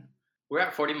 Amen. We're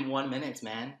at 41 minutes,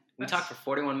 man. We talked for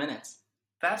 41 minutes.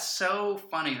 That's so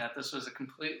funny that this was a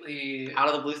completely out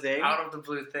of the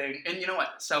blue thing. And you know what?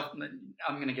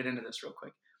 I'm going to get into this real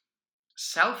quick.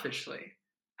 Selfishly,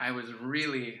 I was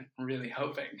really, really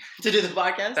hoping to do the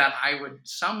podcast that I would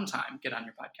sometime get on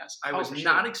your podcast. I was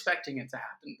not expecting it to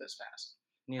happen this fast.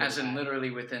 As in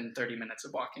literally within 30 minutes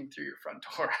of walking through your front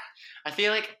door. I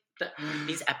feel like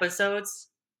these episodes,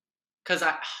 because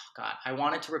I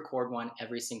wanted to record one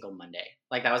every single Monday.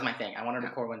 Like, that was my thing. I wanted to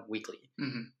record one weekly.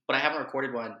 Mm-hmm. But I haven't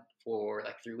recorded one for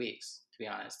like 3 weeks, to be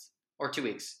honest. Or 2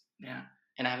 weeks. Yeah.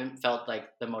 And I haven't felt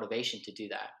like the motivation to do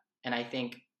that. And I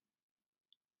think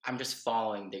I'm just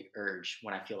following the urge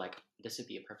when I feel like this would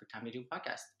be a perfect time to do a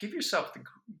podcast. Give yourself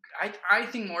I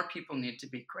think more people need to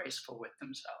be graceful with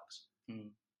themselves.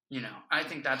 Mm. You know, I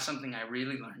think that's something I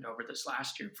really learned over this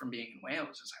last year from being in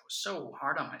Wales, is I was so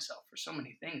hard on myself for so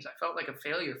many things. I felt like a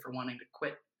failure for wanting to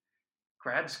quit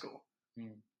grad school.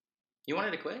 Mm. You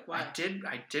wanted to quit? Why? I did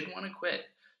want to quit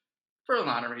for a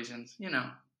lot of reasons. You know,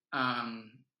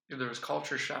 there was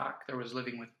culture shock. There was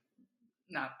living with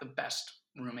not the best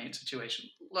roommate situation.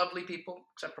 Lovely people,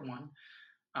 except for one.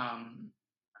 I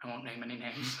won't name any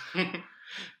names.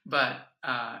 But,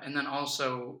 and then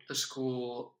also the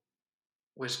school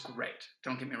was great.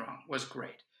 Don't get me wrong, was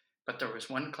great. But there was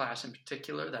one class in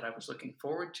particular that I was looking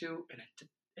forward to, and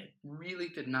it really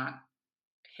did not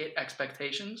hit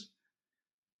expectations.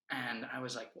 And I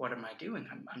was like, what am I doing?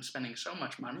 I'm spending so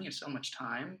much money and so much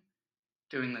time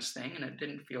doing this thing, and it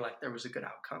didn't feel like there was a good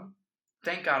outcome.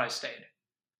 Thank God I stayed.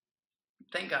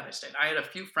 I had a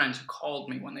few friends who called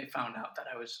me when they found out that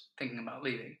I was thinking about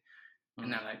leaving. Mm-hmm.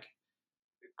 And they're like,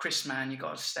 Chris, man, you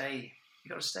got to stay. You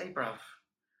got to stay, bruv.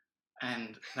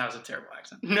 And that was a terrible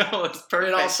accent. No, it's perfect.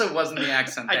 It also wasn't the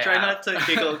accent. I try not to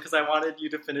giggle because I wanted you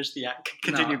to finish the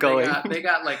continue going. They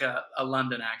got like a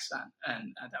London accent,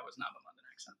 and that was not a London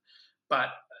accent. But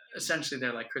essentially,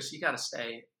 they're like, Chris, you got to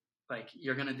stay. Like,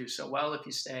 you're going to do so well if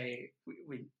you stay.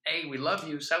 We love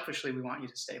you. Selfishly, we want you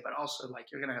to stay. But also,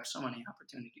 like, you're going to have so many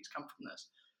opportunities come from this.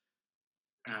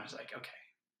 And I was like, okay,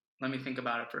 let me think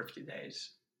about it for a few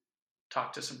days.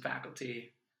 Talk to some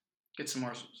faculty. Get some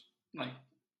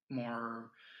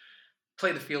more,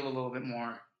 play the field a little bit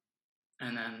more.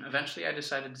 And then eventually I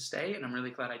decided to stay, and I'm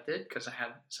really glad I did, because I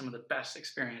had some of the best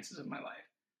experiences of my life.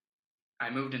 I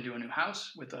moved into a new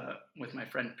house with my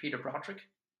friend Peter Broderick.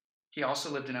 He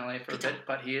also lived in LA for a bit,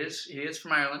 but he is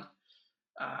from Ireland.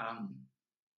 A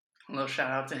little shout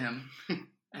out to him.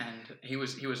 And he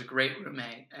was a great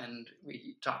roommate, and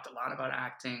we talked a lot about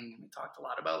acting, and we talked a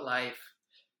lot about life.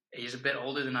 He's a bit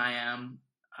older than I am,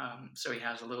 so he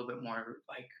has a little bit more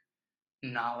like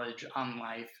knowledge on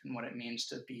life and what it means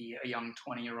to be a young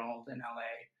 20-year-old in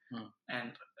LA.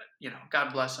 And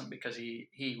God bless him, because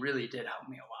he really did help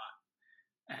me a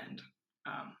lot. And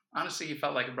honestly, he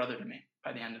felt like a brother to me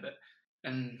by the end of it.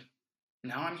 And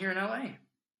now I'm here in LA.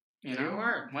 You know,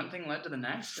 one thing led to the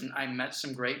next, and I met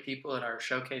some great people at our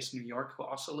showcase in New York who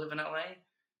also live in LA.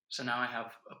 So now I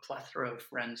have a plethora of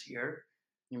friends here,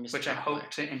 which I hope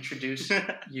to introduce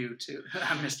you to.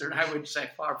 I would say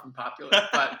far from popular,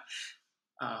 but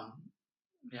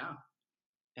yeah.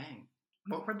 Dang.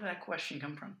 Where did that question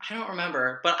come from? I don't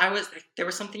remember, but there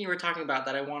was something you were talking about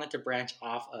that I wanted to branch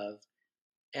off of,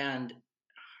 and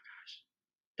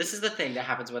this is the thing that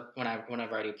happens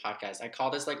whenever I do podcasts. I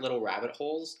call this like little rabbit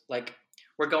holes. Like,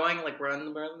 we're in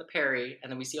the Perry,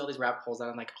 and then we see all these rabbit holes, and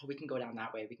I'm like, oh, we can go down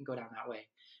that way. We can go down that way.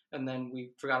 And then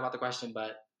we forgot about the question,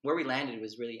 but where we landed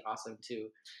was really awesome too.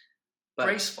 But,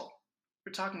 graceful.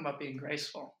 We're talking about being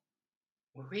graceful.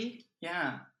 Were we?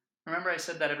 Yeah. Remember I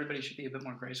said that everybody should be a bit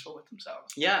more graceful with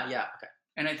themselves. Yeah, okay.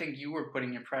 And I think you were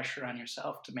putting your pressure on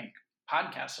yourself to make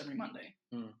podcasts every Monday.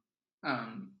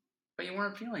 But you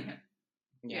weren't feeling it.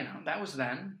 Yeah. That was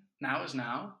then. Now is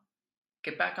now.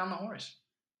 Get back on the horse.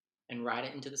 And ride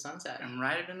it into the sunset.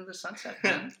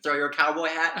 Man. Throw your cowboy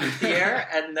hat into the air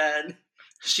and then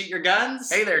shoot your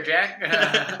guns. Hey there, Jack.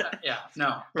 Yeah,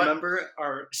 no. Remember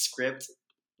our script?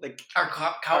 Like our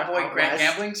cowboy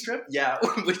gambling strip? Yeah,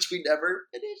 which we never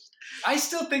finished. I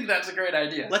still think that's a great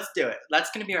idea. Let's do it.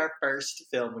 That's going to be our first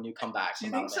film when you come back. Do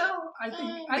you think so?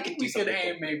 I think we could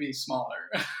aim maybe smaller.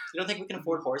 You don't think we can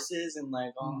afford horses and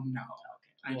like? Oh no.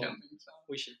 I don't think so.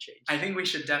 We should change. I think we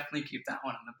should definitely keep that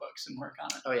one in the books and work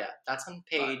on it. Oh yeah, that's on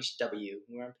page W.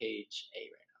 We're on page A right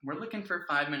now. We're looking for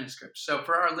 5-minute scripts. So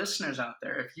for our listeners out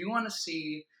there, if you want to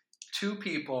see 2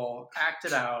 people, act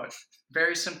it out.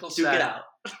 Very simple Duke set. it out.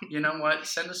 You know what?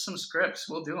 Send us some scripts.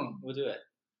 We'll do them. We'll do it.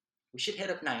 We should hit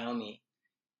up Naomi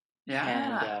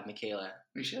Yeah. and Michaela.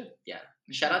 We should. Yeah.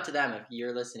 Shout out to them if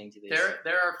you're listening to this.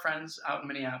 They're our friends out in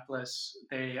Minneapolis.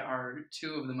 They are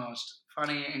 2 of the most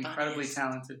funny, incredibly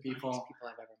talented people. Funniest people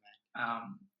I've ever met.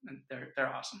 And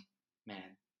they're awesome. Man,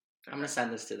 They're I'm gonna great.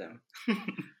 send this to them.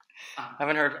 I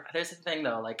haven't heard. There's the thing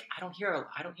though. Like I don't hear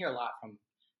a lot from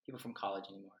people from college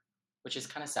anymore, which is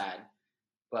kind of sad.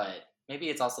 But maybe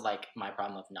it's also like my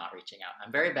problem of not reaching out.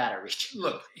 I'm very bad at reaching.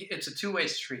 Look, it's a 2-way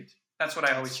street. That's what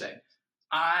I always say.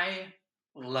 I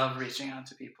love reaching out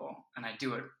to people, and I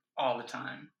do it all the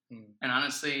time. And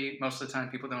honestly, most of the time,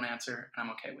 people don't answer, and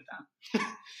I'm okay with that.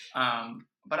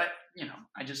 But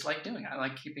I just like doing it. I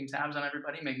like keeping tabs on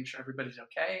everybody, making sure everybody's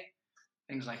okay,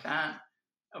 things like that.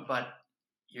 But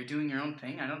you're doing your own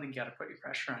thing. I don't think you got to put your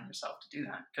pressure on yourself to do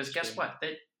that. Because guess what?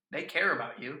 They care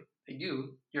about you. They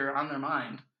do. You're on their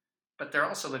mind. But they're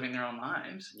also living their own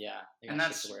lives. Yeah. And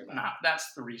that's the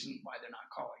reason why they're not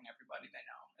calling everybody they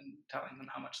know and telling them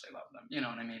how much they love them. You know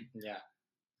what I mean? Yeah.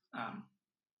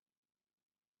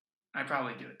 I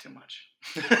probably do it too much.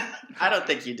 I don't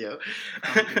think you do. I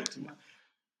probably do it too much.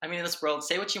 I mean, in this world,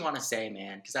 say what you want to say,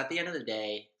 man. Because at the end of the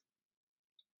day,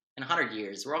 in 100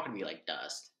 years, we're all going to be like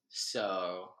dust.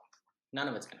 So none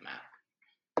of it's going to matter.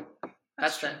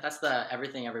 That's the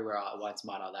everything everywhere all at once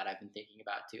motto that I've been thinking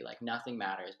about too. Like nothing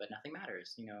matters, but nothing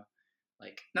matters.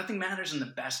 Like nothing matters in the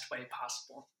best way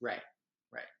possible. Right.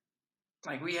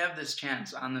 Like we have this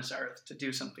chance on this earth to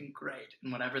do something great,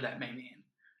 and whatever that may mean.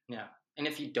 Yeah. And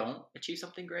if you don't achieve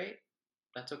something great,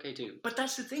 that's okay too. But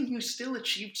that's the thing, you still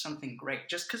achieved something great.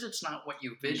 Just because it's not what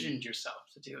you visioned yourself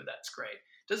to do, that's great.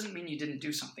 Doesn't mean you didn't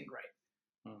do something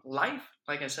great. Life,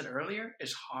 like I said earlier,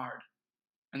 is hard.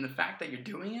 And the fact that you're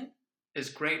doing it is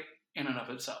great in and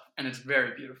of itself. And it's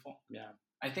very beautiful. Yeah.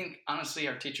 I think, honestly,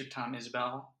 our teacher, Tom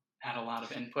Isabel, had a lot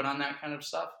of input on that kind of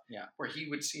stuff. Yeah. Where he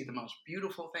would see the most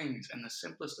beautiful things in the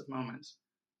simplest of moments.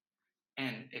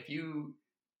 And if you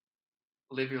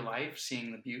live your life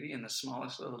seeing the beauty in the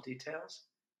smallest little details,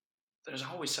 there's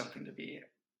always something to be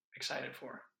excited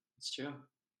for. It's true.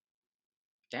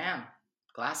 Damn.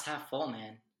 Glass half full,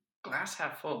 man. Glass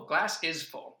half full. Glass is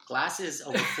full. Glass is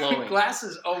overflowing. Glass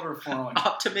is overflowing.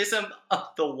 Optimism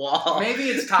up the wall. Maybe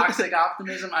it's toxic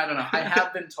optimism. I don't know. I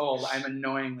have been told I'm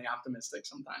annoyingly optimistic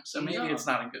sometimes. So maybe it's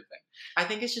not a good thing. I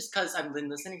think it's just because I've been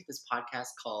listening to this podcast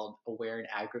called Aware and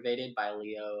Aggravated by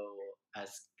Leo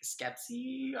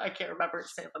Skepsi. I can't remember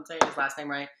if I'm saying his last name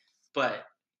right. But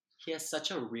he has such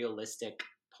a realistic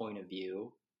point of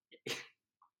view.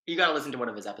 You got to listen to one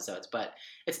of his episodes, but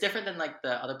it's different than like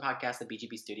the other podcast, the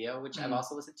BGB Studio, which I've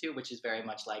also listened to, which is very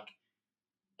much like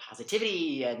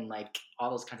positivity and like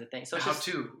all those kinds of things. So it's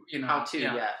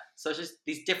yeah. So it's just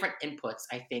these different inputs,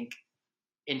 I think,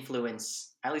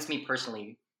 influence, at least me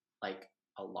personally, like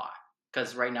a lot.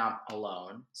 Because right now I'm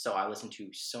alone, so I listen to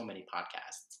so many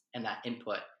podcasts, and that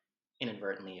input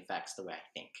inadvertently affects the way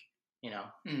I think,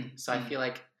 So I feel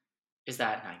like, is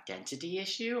that an identity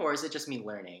issue, or is it just me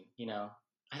learning,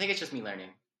 I think it's just me learning,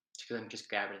 because I'm just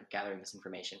gathering this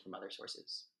information from other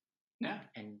sources. Yeah.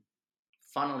 And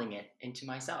funneling it into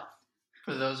myself.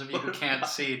 For those of you who can't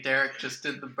see, Derek just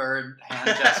did the bird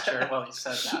hand gesture while he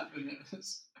said that.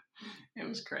 It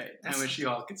was great. I wish you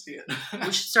all could see it. We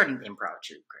should start an improv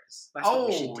troupe, Chris.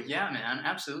 Yeah, man,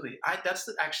 absolutely.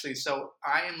 So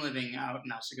I am living out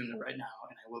in El Segundo right now,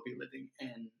 and I will be living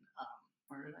in,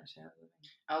 where did I say I was living?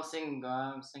 El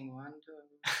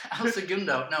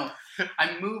Segundo. No,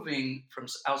 I'm moving from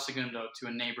El Segundo to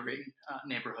a neighboring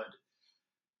neighborhood.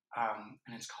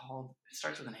 And it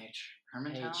starts with an H.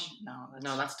 Hermantown?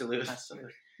 No, that's Duluth. That's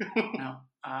Duluth. No.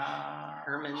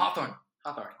 Hawthorne.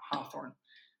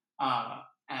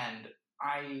 And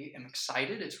I am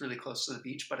excited. It's really close to the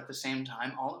beach, but at the same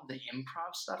time, all of the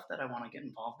improv stuff that I want to get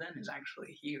involved in is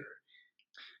actually here.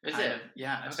 Is it?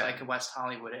 Yeah, it's like a West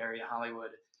Hollywood area,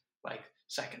 like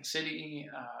Second City.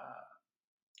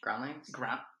 Groundlings?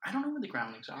 I don't know where the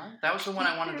Groundlings are. That was the one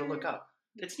I wanted to look up.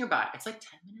 It's nearby. It's like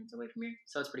 10 minutes away from here,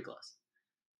 so it's pretty close.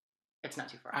 It's not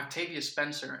too far. Octavia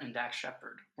Spencer and Dax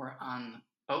Shepard were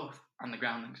both on the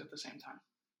Groundlings at the same time.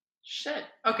 Shit.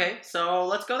 Okay, so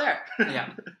let's go there.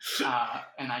 Yeah.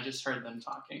 And I just heard them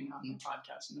talking on the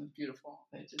podcast, and it was beautiful.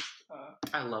 They just.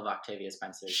 I love Octavia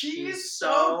Spencer. She's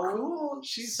so cool.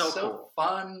 She's so cool.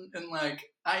 Fun, and like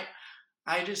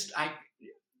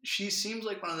she seems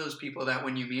like one of those people that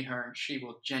when you meet her, she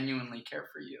will genuinely care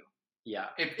for you. Yeah.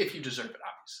 If you deserve it,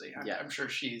 obviously. I'm sure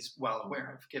she's well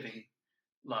aware of giving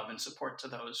love and support to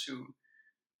those who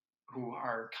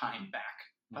are kind back.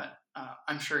 But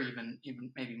I'm sure even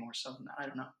maybe more so than that. I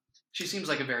don't know. She seems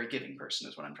like a very giving person,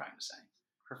 is what I'm trying to say.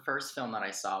 Her first film that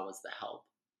I saw was The Help.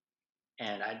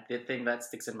 And the thing that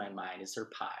sticks in my mind is her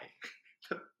pie.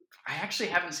 I actually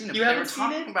haven't seen it. You but haven't they were seen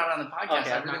talking it? about it on the podcast.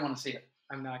 Okay, I really want to see it.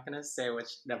 I'm not going to say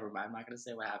never mind. I'm not going to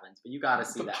say what happens, but you got to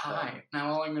see The that pie. film.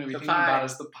 Now all I'm going to be The thinking pie. about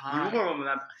is the pie. You will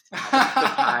remember the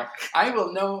pie. I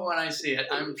will know when I see it.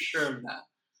 I'm sure of that.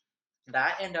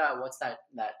 That and what's that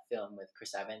film with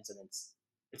Chris Evans and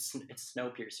it's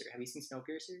Snowpiercer. Have you seen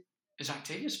Snowpiercer? Is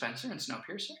Octavia Spencer in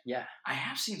Snowpiercer? Yeah. I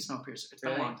have seen Snowpiercer. It's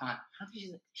been a long time. I don't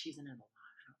think she's in it a lot.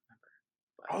 I don't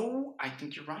remember. Oh, I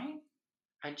think you're right.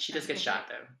 She does get shot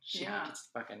though. She Yeah. gets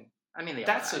fucking. I mean, they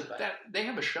they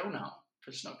have a show now for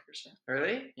Snowpiercer.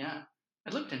 Really? Yeah.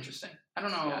 It looked interesting. I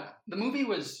don't know. Yeah. The movie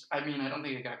was. I mean, I don't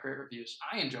think it got great reviews.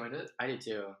 I enjoyed it. I did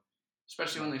too.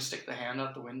 Especially when they stick the hand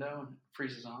out the window and it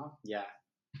freezes off. Yeah.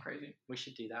 Crazy. We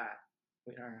should do that.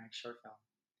 Our next short film.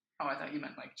 Oh, I thought you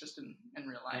meant like just in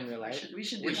real life. In real life? We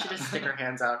should just stick our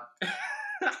hands out.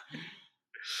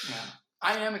 Yeah.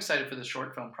 I am excited for the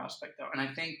short film prospect though. And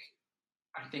I think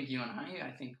you and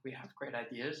I think we have great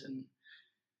ideas, and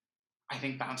I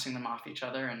think bouncing them off each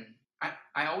other, and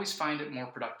I always find it more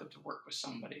productive to work with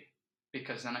somebody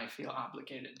because then I feel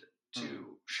obligated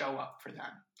to show up for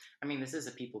them. I mean, this is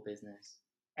a people business.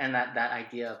 And that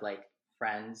idea of like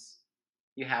friends,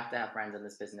 you have to have friends in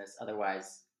this business.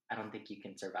 Otherwise, I don't think you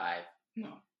can survive.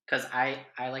 No. Because I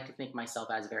like to think myself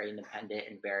as very independent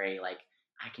and very like,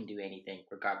 I can do anything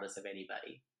regardless of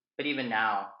anybody. But even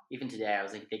now, even today, I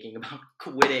was like thinking about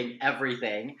quitting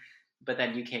everything. But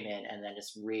then you came in and then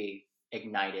just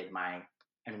reignited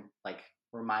and like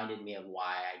reminded me of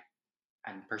why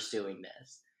I'm pursuing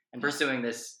this and pursuing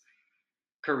this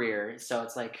career. So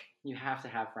it's like you have to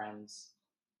have friends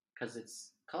because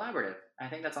it's collaborative. I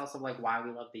think that's also like why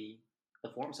we love the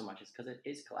forum so much, is because it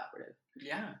is collaborative.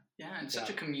 Yeah, and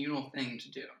such a communal thing to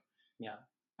do. Yeah.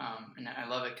 And I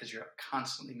love it because you're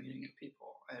constantly meeting new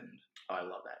people and I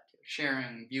love that too.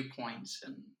 Sharing viewpoints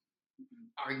and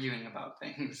arguing about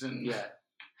things and yeah.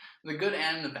 The good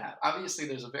and the bad. Obviously,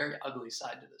 there's a very ugly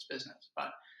side to this business,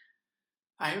 but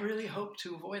I really hope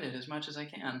to avoid it as much as I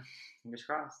can. Fingers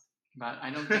crossed. But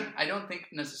I don't think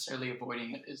necessarily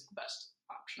avoiding it is the best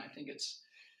option. I think it's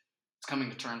coming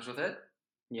to terms with it,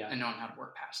 and knowing how to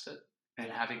work past it,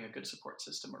 and having a good support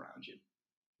system around you,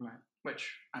 right?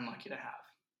 Which I'm lucky to have.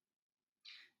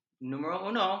 Numero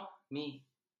uno, me,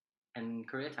 and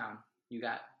Koreatown. You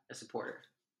got a supporter.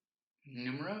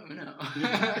 Numero uno.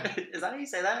 Is that how you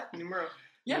say that? Numero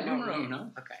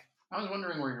uno. Okay. I was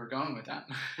wondering where you were going with that.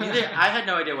 I had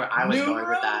no idea where I was going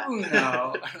with that.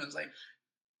 Uno. I was like,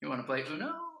 you want to play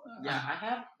Uno? Yeah,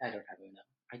 I don't have Uno.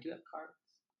 I do have cards.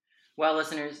 Well,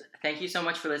 listeners, thank you so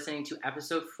much for listening to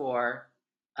episode 4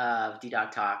 of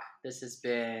D-Dog Talk. This has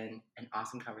been an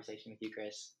awesome conversation with you,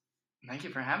 Chris. Thank you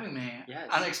for having me. Yes.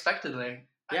 Unexpectedly.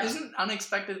 Yeah. Isn't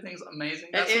unexpected things amazing?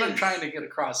 That's what I'm trying to get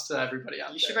across to everybody out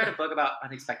there. You should write a book about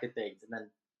unexpected things and then,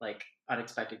 like,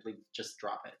 unexpectedly just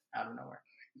drop it out of nowhere.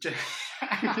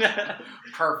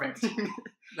 Perfect.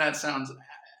 That sounds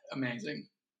amazing.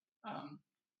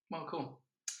 Well, cool.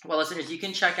 Well, listeners, you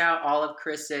can check out all of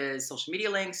Chris's social media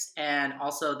links and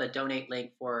also the donate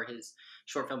link for his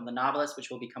short film, The Novelist, which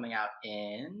will be coming out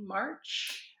in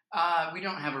March. We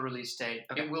don't have a release date.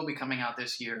 Okay. It will be coming out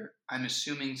this year. I'm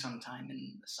assuming sometime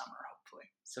in the summer, hopefully.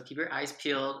 So keep your eyes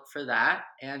peeled for that.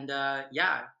 And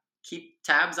keep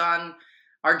tabs on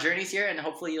our journeys here. And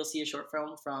hopefully you'll see a short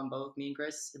film from both me and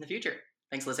Chris in the future.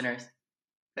 Thanks, listeners.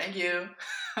 Thank you.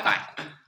 Bye.